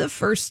would be the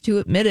first to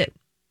admit it.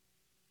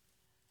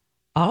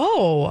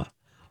 Oh,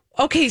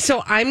 okay.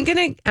 So I'm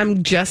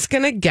just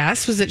gonna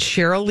guess. Was it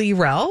Cheryl Lee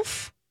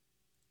Ralph?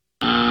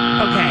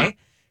 Okay,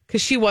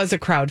 because she was a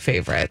crowd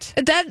favorite.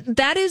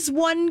 That is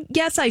one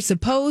guess, I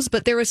suppose,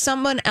 but there was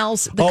someone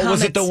else.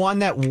 Was it the one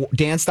that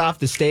danced off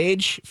the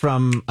stage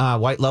from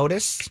White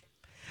Lotus?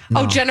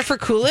 No. Oh, Jennifer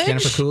Coolidge.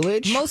 Jennifer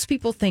Coolidge. Most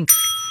people think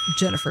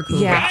Jennifer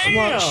Coolidge. Yeah,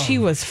 well, she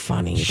was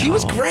funny. She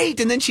was great,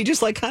 and then she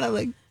just kind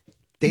of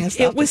danced.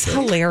 It was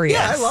hilarious.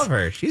 Yeah, I love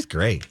her. She's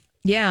great.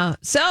 Yeah.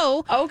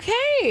 So,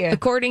 okay.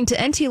 According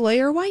to NT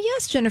Layer, why,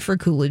 yes, Jennifer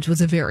Coolidge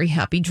was a very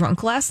happy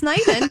drunk last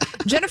night, and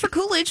Jennifer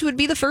Coolidge would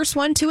be the first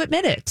one to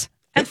admit it.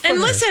 And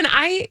listen,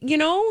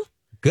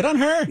 good on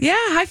her. Yeah,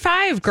 high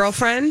five,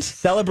 girlfriend.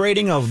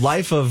 Celebrating a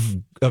life of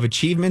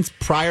achievements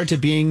prior to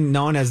being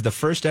known as the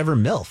first ever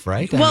MILF,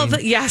 right?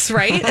 Yes,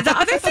 right. The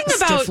other thing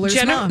about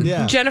Stifler's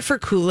mom. Jennifer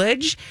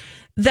Coolidge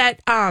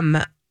that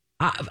I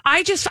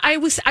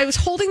was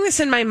holding this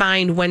in my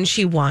mind when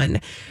she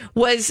won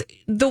was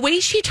the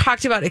way she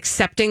talked about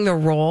accepting the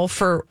role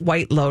for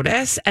White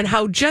Lotus and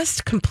how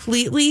just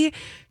completely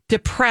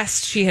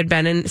depressed she had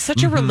been in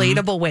such a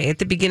relatable way at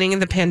the beginning of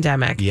the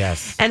pandemic.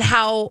 Yes. And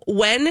how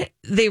when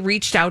they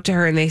reached out to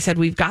her and they said,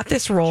 we've got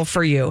this role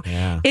for you,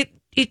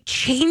 it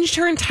changed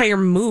her entire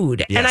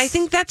mood. Yes. And I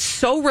think that's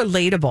so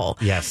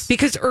relatable. Yes.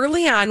 Because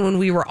early on when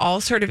we were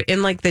all sort of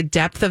in the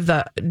depth of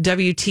the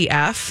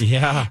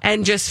WTF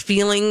and just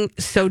feeling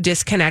so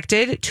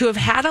disconnected, to have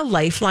had a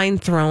lifeline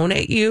thrown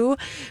at you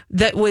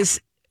that was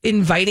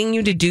inviting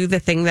you to do the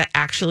thing that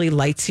actually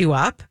lights you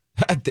up.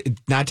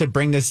 Not to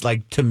bring this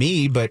to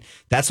me, but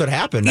that's what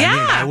happened. Yeah. I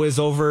mean, I was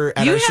over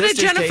at you our had a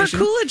sister Jennifer station,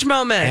 Coolidge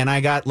moment, and I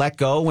got let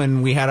go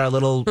when we had our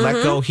little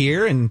let go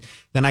here, and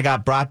then I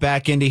got brought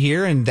back into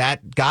here, and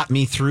that got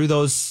me through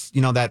those,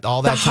 that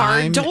all that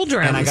hard time,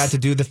 doldrums. and I got to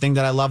do the thing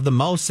that I love the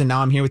most, and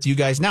now I'm here with you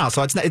guys now.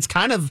 So it's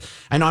kind of,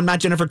 I know I'm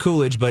not Jennifer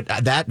Coolidge, but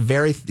that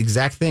very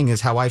exact thing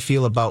is how I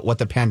feel about what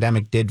the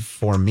pandemic did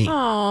for me.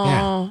 Oh.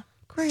 Yeah.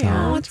 Great.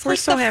 We're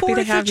so happy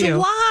to have you.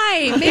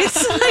 July. Makes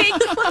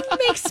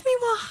me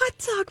want hot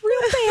dog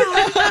real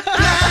bad.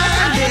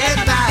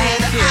 Blinded by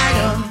the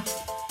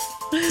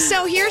item.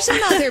 So here's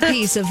another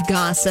piece of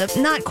gossip,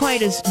 not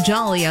quite as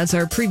jolly as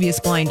our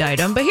previous blind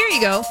item, but here you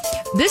go.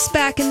 This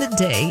back in the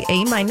day,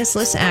 A-minus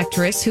list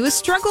actress who has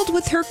struggled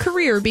with her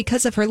career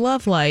because of her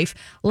love life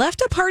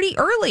left a party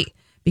early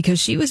because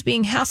she was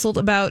being hassled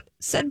about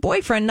said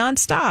boyfriend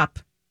nonstop.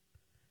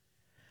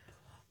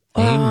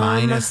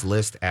 A-minus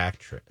list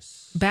actress.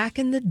 Back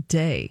in the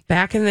day.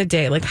 Back in the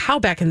day. How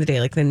back in the day?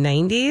 The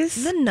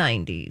 90s? The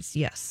 90s,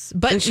 yes.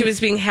 But And she was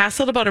being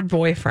hassled about her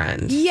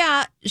boyfriend.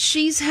 Yeah,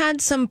 she's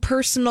had some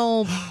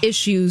personal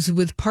issues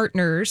with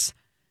partners.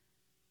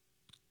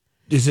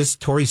 Is this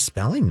Tori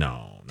Spelling?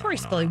 No. Tori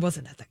Spelling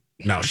wasn't at the...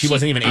 No, she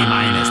wasn't even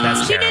A-minus.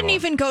 That's She terrible. didn't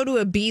even go to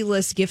a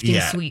B-list gifting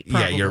suite,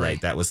 probably. Yeah, you're right.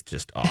 That was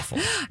just awful.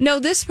 No,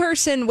 this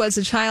person was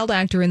a child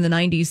actor in the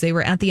 90s. They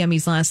were at the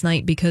Emmys last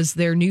night because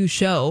their new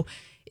show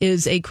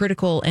is a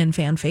critical and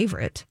fan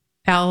favorite.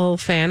 Elle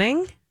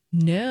Fanning?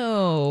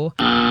 No.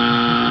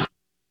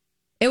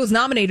 It was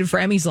nominated for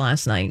Emmys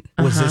last night.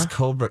 Was this not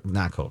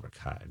Cobra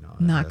Kai? No,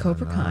 Not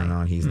Cobra Kai.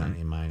 No, he's not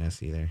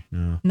A-minus either.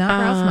 No. Not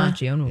Ralph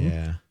Macchio. No.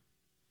 Yeah.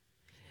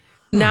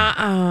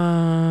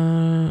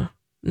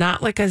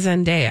 Not like a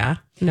Zendaya.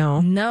 No.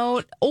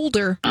 No,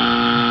 older.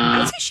 I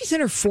would say she's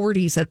in her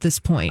 40s at this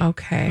point.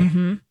 Okay.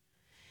 Mm-hmm.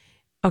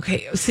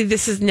 Okay. See,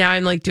 this is now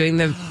I'm doing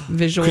the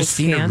visual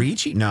Christina scan.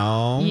 Ricci?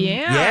 No.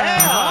 Yeah.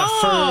 Yeah.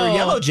 For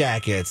Yellow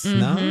Jackets.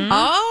 No.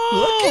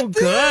 Oh, Look at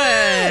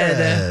good.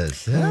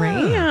 this. Yeah.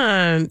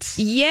 Grant.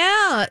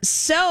 Yeah.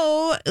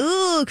 So,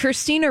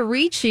 Christina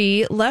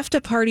Ricci left a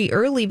party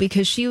early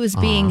because she was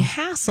being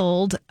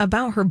hassled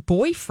about her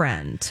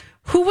boyfriend.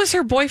 Who was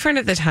her boyfriend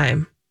at the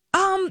time?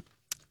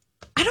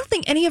 I don't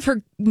think any of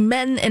her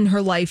men in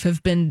her life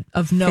have been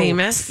of note.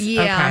 Famous?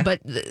 Yeah, Okay.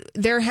 but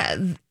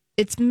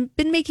it's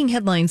been making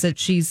headlines that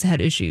she's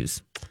had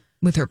issues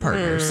with her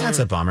partners. That's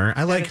a bummer.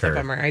 I like That's a her.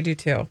 bummer. I do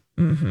too.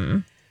 Mm-hmm.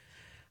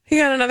 You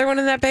got another one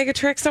in that bag of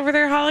tricks over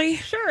there, Holly?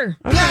 Sure.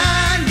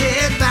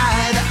 Blinded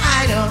by the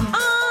item.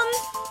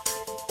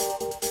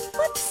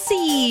 Let's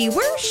see.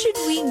 Where should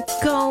we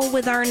go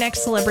with our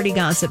next celebrity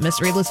gossip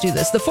mystery? Let's do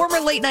this. The former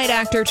late night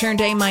actor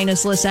turned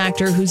A-minus list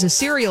actor who's a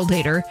serial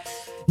dater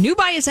knew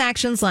by his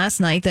actions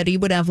last night that he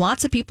would have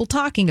lots of people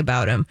talking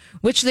about him,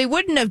 which they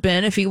wouldn't have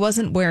been if he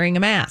wasn't wearing a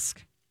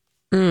mask.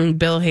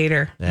 Bill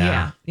Hader.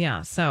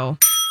 Yeah. So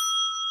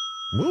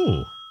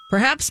Ooh.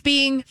 perhaps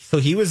being... So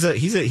he's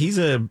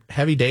a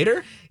heavy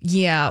dater?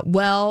 Yeah,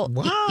 well,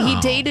 Wow. he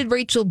dated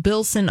Rachel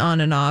Bilson on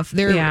and off.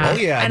 Yeah. Oh,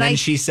 yeah. And then I-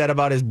 she said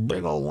about his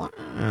big old one.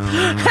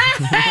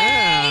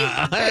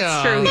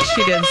 That's true.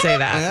 She did say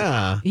that.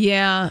 Yeah.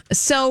 Yeah.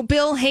 So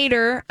Bill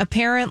Hader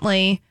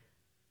apparently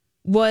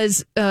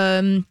was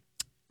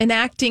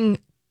enacting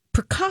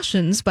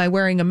precautions by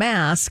wearing a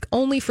mask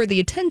only for the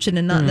attention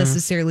and not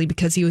necessarily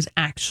because he was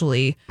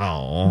actually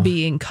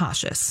being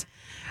cautious.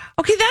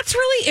 Okay, that's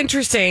really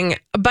interesting.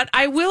 But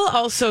I will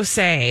also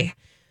say,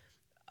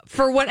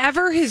 for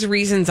whatever his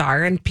reasons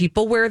are, and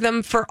people wear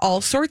them for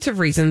all sorts of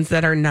reasons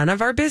that are none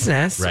of our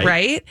business,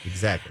 right?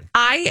 Exactly.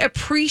 I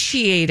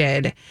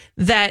appreciated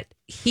that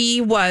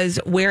he was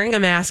wearing a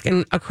mask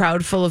in a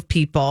crowd full of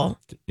people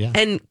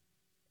and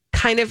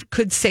kind of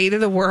could say to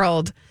the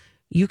world,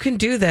 you can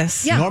do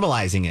this. Yeah.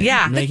 Normalizing it.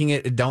 Yeah.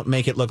 Don't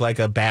make it look like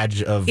a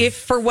badge of... If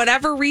for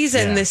whatever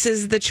reason this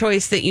is the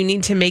choice that you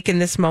need to make in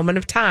this moment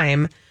of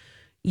time,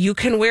 you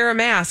can wear a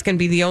mask and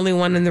be the only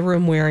one in the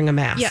room wearing a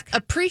mask. Yeah,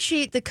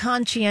 appreciate the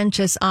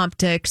conscientious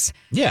optics.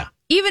 Yeah.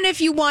 Even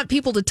if you want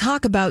people to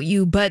talk about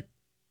you, but,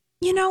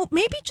 you know,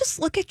 maybe just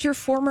look at your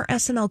former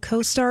SNL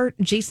co-star,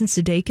 Jason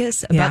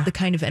Sudeikis, about the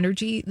kind of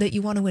energy that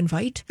you want to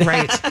invite.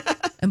 Right.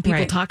 And people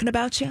Right. talking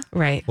about you.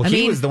 Right. Well,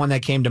 he was the one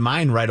that came to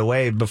mind right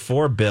away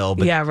before Bill.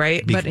 But, Yeah,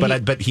 right.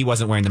 But he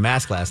wasn't wearing the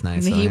mask last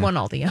night. So, He won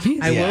all the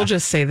Emmys. I will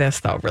just say this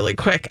though, really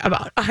quick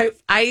about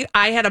I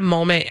had a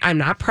moment. I'm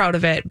not proud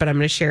of it, but I'm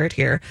going to share it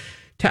here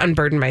to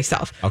unburden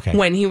myself. Okay.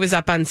 When he was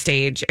up on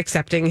stage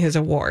accepting his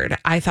award,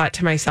 I thought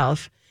to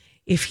myself,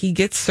 if he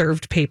gets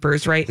served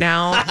papers right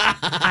now,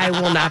 I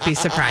will not be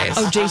surprised.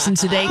 Oh, Jason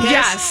Sudeikis?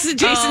 Yes,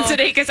 Jason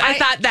Sudeikis. I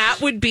thought that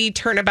would be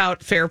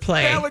turnabout fair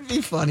play. That would be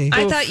funny.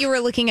 I thought you were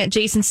looking at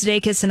Jason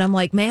Sudeikis, and I'm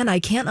like, man, I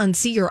can't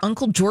unsee your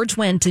Uncle George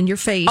Wendt in your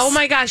face. Oh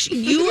my gosh,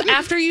 you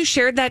after you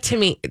shared that to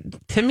me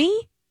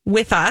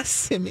with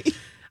us.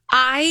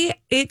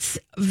 It's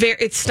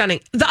stunning.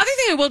 The other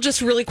thing I will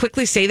just really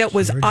quickly say that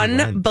was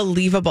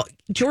unbelievable.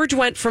 George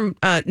Wendt from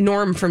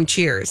Norm from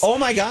Cheers. Oh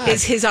my God.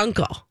 Is his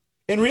uncle.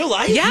 In real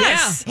life?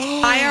 Yes.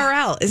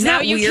 IRL. Isn't now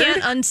that you weird?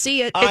 can't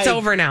unsee it. It's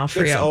over now for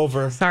you. It's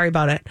over. Sorry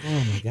about it. Oh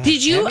my God.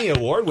 Did you Emmy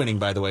award winning,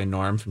 by the way,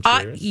 Norm from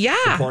Cheers. yeah.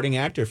 Supporting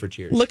actor for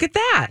Cheers. look at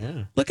that?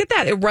 Yeah. Look at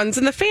that. It runs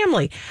in the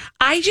family.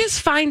 I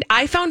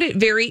found it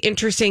very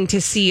interesting to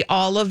see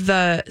all of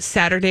the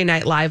Saturday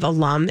Night Live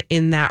alum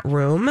in that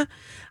room.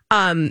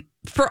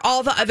 For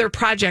all the other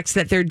projects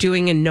that they're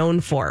doing and known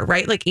for,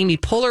 right? Like Amy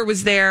Poehler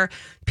was there,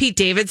 Pete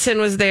Davidson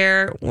was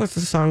there. What's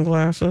the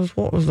sunglasses?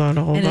 What was that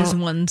all And about? his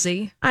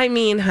onesie. I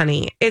mean,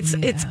 honey, it's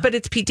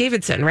Pete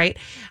Davidson, right?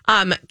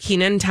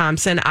 Kenan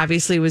Thompson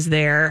obviously was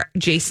there.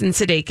 Jason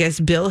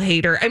Sudeikis, Bill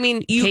Hader. I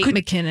mean, Kate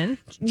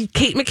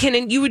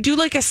McKinnon. You would do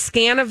like a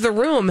scan of the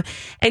room,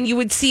 and you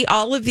would see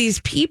all of these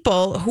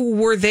people who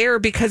were there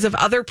because of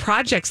other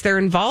projects they're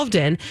involved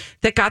in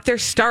that got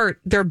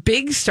their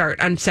big start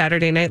on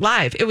Saturday Night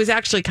Live. It was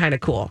actually kind of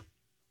cool.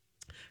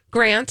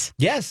 Grant,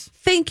 Yes.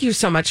 thank you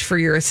so much for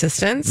your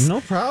assistance.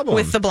 No problem.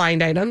 With the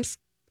blind items.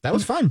 That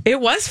was fun.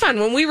 It was fun.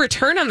 When we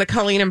return on the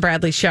Colleen and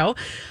Bradley show,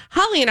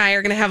 Holly and I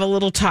are going to have a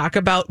little talk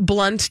about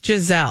blunt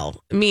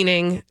Giselle,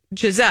 meaning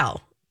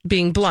Giselle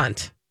being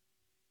blunt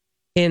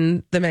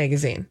in the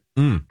magazine.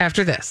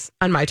 After this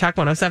on My Talk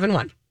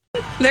 107.1.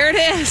 There it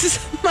is.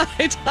 My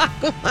Talk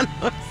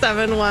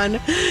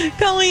 107.1.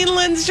 Colleen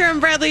Lindstrom,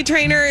 Bradley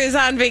Trainer, is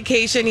on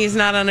vacation. He's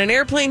not on an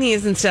airplane. He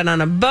is instead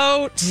on a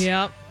boat.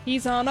 Yep.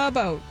 He's on a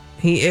boat.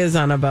 He is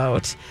on a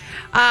boat.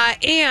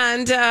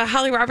 And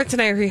Holly Roberts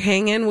and I are here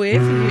hanging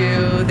with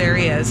you. There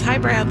he is. Hi,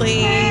 Bradley.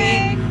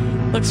 Hey.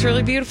 Looks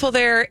really beautiful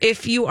there.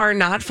 If you are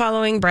not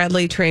following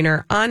Bradley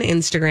Trainer on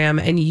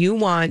Instagram and you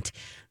want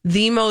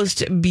the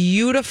most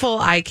beautiful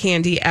eye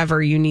candy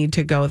ever, you need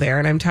to go there.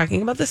 And I'm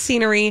talking about the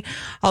scenery,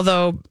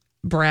 although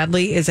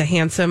Bradley is a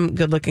handsome,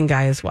 good-looking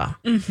guy as well.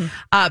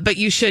 But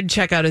you should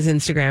check out his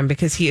Instagram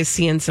because he is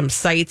seeing some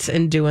sights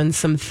and doing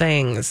some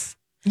things.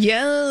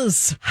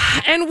 Yes.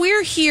 And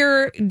we're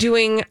here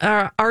doing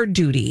our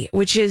duty,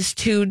 which is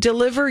to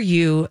deliver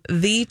you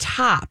the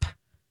top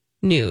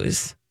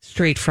news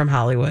straight from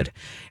Hollywood.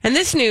 And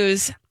this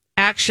news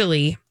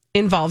actually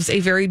involves a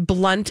very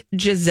blunt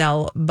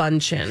Giselle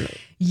Bündchen.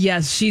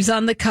 Yes, she's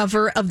on the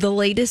cover of the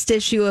latest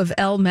issue of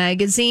Elle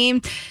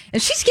magazine,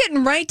 and she's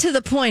getting right to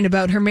the point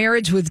about her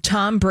marriage with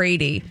Tom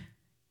Brady.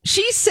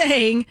 She's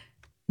saying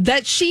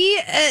that she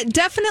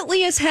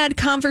definitely has had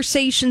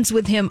conversations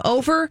with him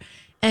over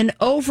and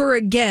over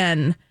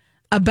again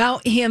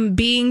about him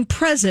being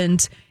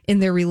present in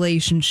their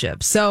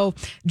relationship. So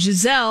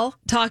Giselle,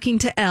 talking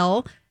to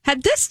Elle,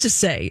 had this to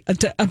say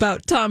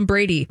about Tom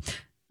Brady.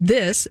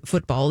 This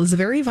football is a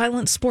very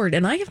violent sport,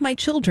 and I have my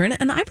children,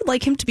 and I would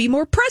like him to be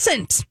more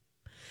present.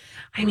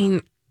 I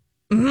mean,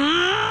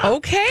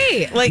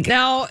 okay. Like,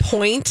 now,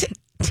 point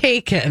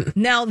taken.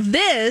 Now,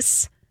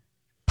 this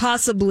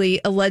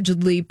possibly,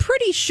 allegedly,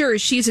 pretty sure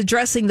she's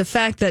addressing the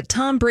fact that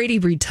Tom Brady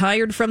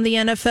retired from the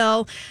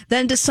NFL,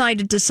 then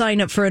decided to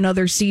sign up for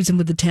another season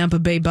with the Tampa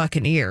Bay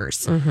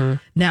Buccaneers. Mm-hmm.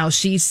 Now,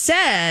 she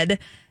said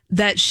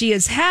that she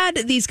has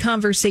had these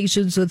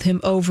conversations with him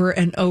over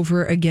and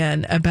over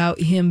again about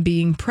him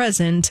being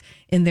present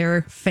in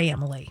their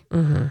family.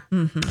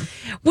 Mm-hmm.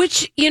 Mm-hmm.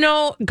 Which,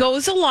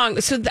 goes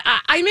along. So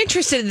I'm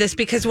interested in this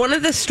because one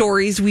of the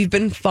stories we've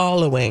been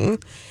following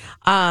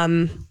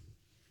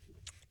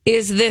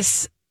is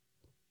this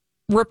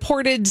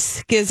reported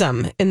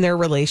schism in their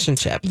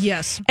relationship.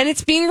 Yes. And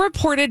it's being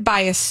reported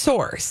by a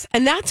source.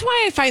 And that's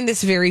why I find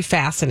this very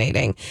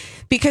fascinating,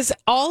 because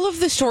all of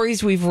the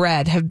stories we've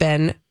read have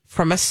been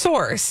from a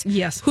source.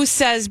 Yes. Who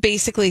says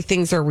basically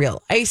things are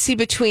real icy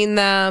between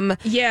them.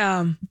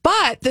 Yeah.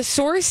 But the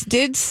source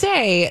did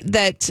say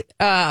that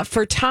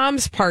for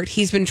Tom's part,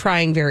 he's been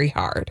trying very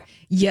hard.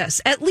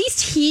 Yes. At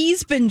least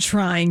he's been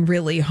trying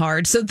really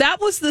hard. So that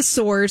was the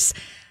source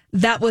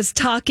that was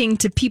talking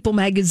to People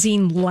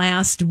magazine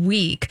last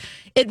week,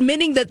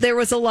 admitting that there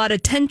was a lot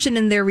of tension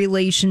in their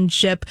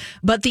relationship.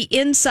 But the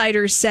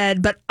insider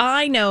said, but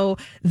I know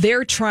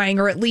they're trying,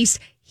 or at least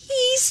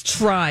he's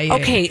trying,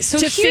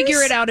 to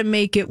figure it out and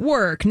make it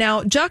work.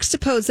 Now,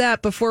 juxtapose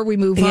that before we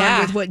move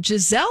on with what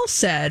Giselle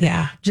said.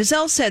 Yeah.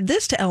 Giselle said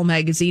this to Elle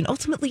Magazine.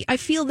 Ultimately, I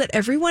feel that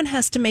everyone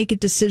has to make a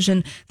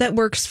decision that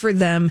works for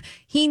them.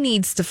 He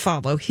needs to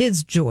follow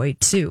his joy,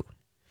 too.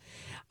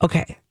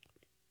 Okay.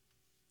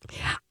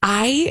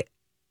 I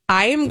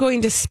am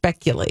going to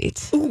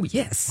speculate. Oh,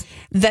 yes.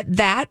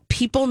 That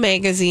People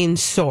magazine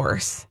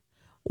source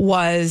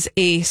was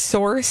a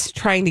source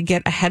trying to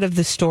get ahead of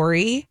the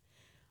story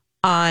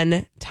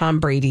on Tom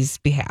Brady's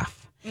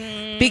behalf,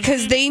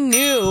 because they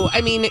knew.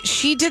 I mean,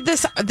 she did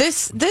this.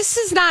 This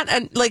is not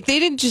like they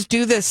didn't just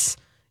do this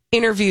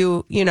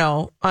interview,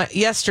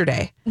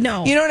 yesterday.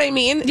 No, you know what I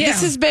mean. Yeah.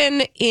 This has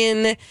been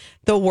in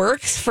the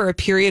works for a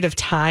period of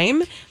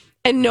time,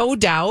 and no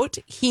doubt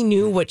he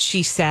knew what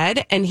she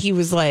said, and he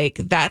was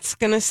like, "That's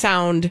going to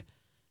sound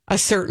a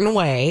certain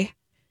way,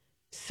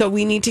 so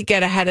we need to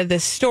get ahead of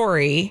this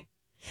story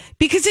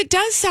because it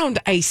does sound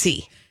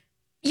icy."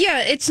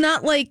 Yeah, it's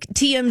not like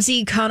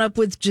TMZ caught up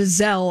with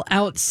Giselle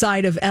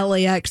outside of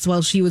LAX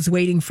while she was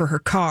waiting for her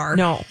car.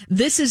 No.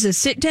 This is a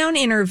sit-down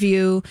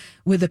interview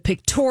with a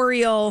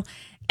pictorial.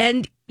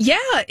 And yeah,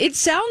 it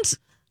sounds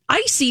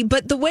icy,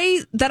 but the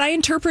way that I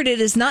interpret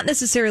it is not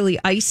necessarily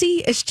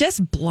icy. It's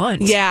just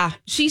blunt. Yeah.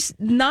 She's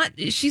like,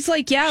 she's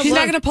not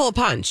going to pull a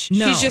punch.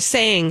 No. She's just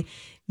saying,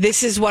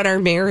 this is what our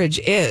marriage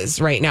is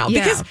right now.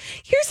 Yeah. Because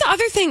here's the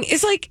other thing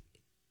is like,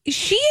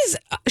 she's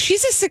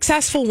a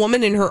successful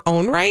woman in her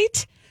own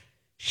right.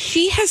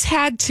 She has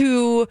had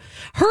to,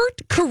 her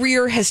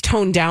career has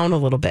toned down a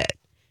little bit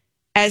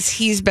as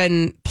he's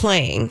been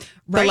playing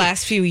the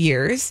last few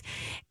years.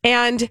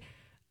 And,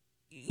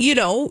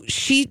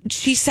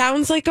 she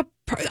sounds like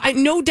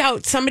no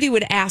doubt somebody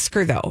would ask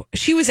her though.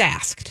 She was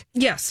asked.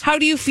 Yes. How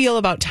do you feel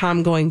about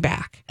Tom going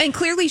back? And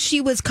clearly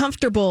she was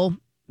comfortable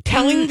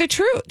telling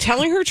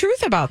her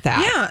truth about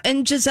that. Yeah.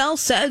 And Giselle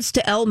says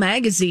to Elle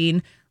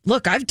Magazine,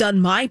 look, I've done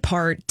my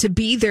part to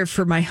be there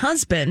for my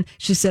husband.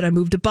 She said, I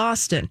moved to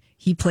Boston.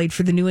 He played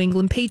for the New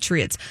England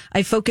Patriots.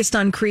 I focused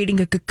on creating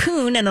a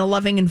cocoon and a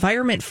loving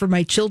environment for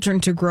my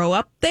children to grow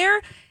up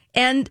there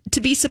and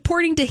to be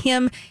supporting to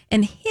him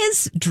and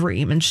his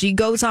dream. And she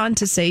goes on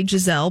to say,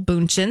 Giselle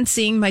Bündchen,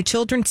 seeing my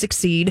children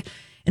succeed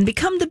and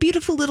become the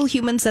beautiful little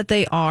humans that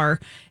they are,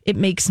 it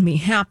makes me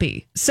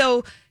happy.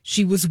 So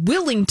she was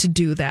willing to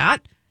do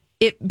that.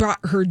 It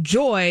brought her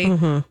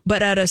joy,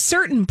 but at a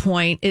certain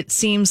point, it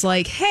seems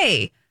like,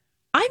 hey,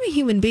 I'm a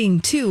human being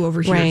too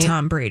over here,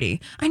 Tom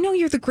Brady. I know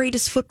you're the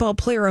greatest football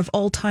player of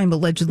all time,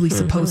 allegedly,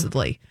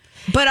 supposedly.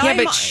 But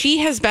but she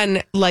has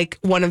been like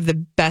one of the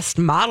best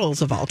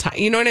models of all time.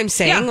 You know what I'm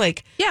saying?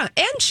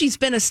 And she's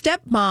been a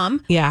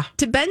stepmom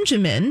to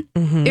Benjamin.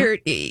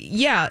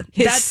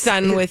 His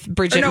son with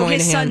Bridget Moynihan.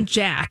 His son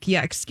Jack.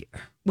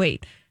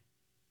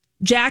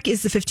 Jack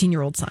is the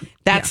 15-year-old son.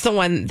 That's the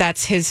one.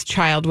 That's his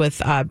child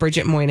with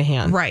Bridget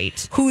Moynihan,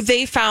 right? Who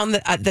they found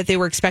that they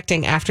were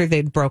expecting after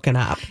they'd broken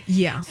up.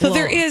 Yeah. So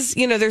there is,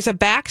 there's a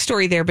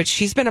backstory there, but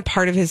she's been a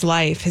part of his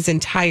life, his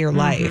entire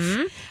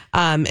life,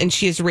 and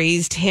she has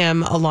raised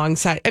him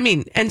alongside. I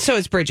mean, and so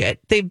has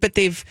Bridget.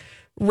 They've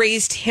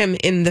raised him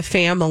in the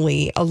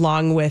family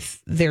along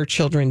with their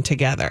children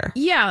together.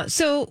 Yeah.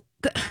 So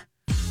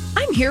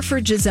I'm here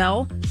for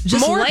Giselle.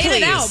 Just more, lay please.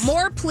 it out.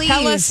 More, please.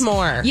 Tell us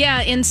more.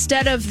 Yeah,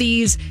 instead of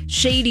these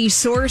shady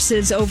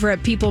sources over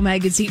at People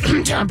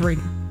Magazine. Tom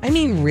Brady. I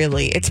mean,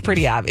 really, it's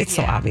pretty obvious. It's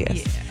so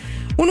obvious. Yeah.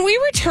 When we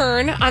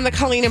return on the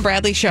Colleen and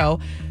Bradley Show,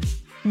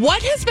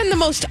 what has been the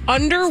most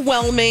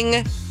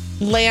underwhelming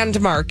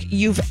landmark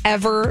you've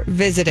ever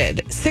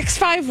visited?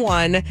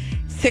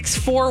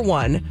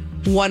 651-641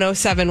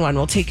 1071.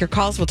 We'll take your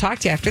calls. We'll talk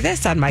to you after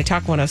this on My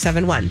Talk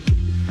 1071.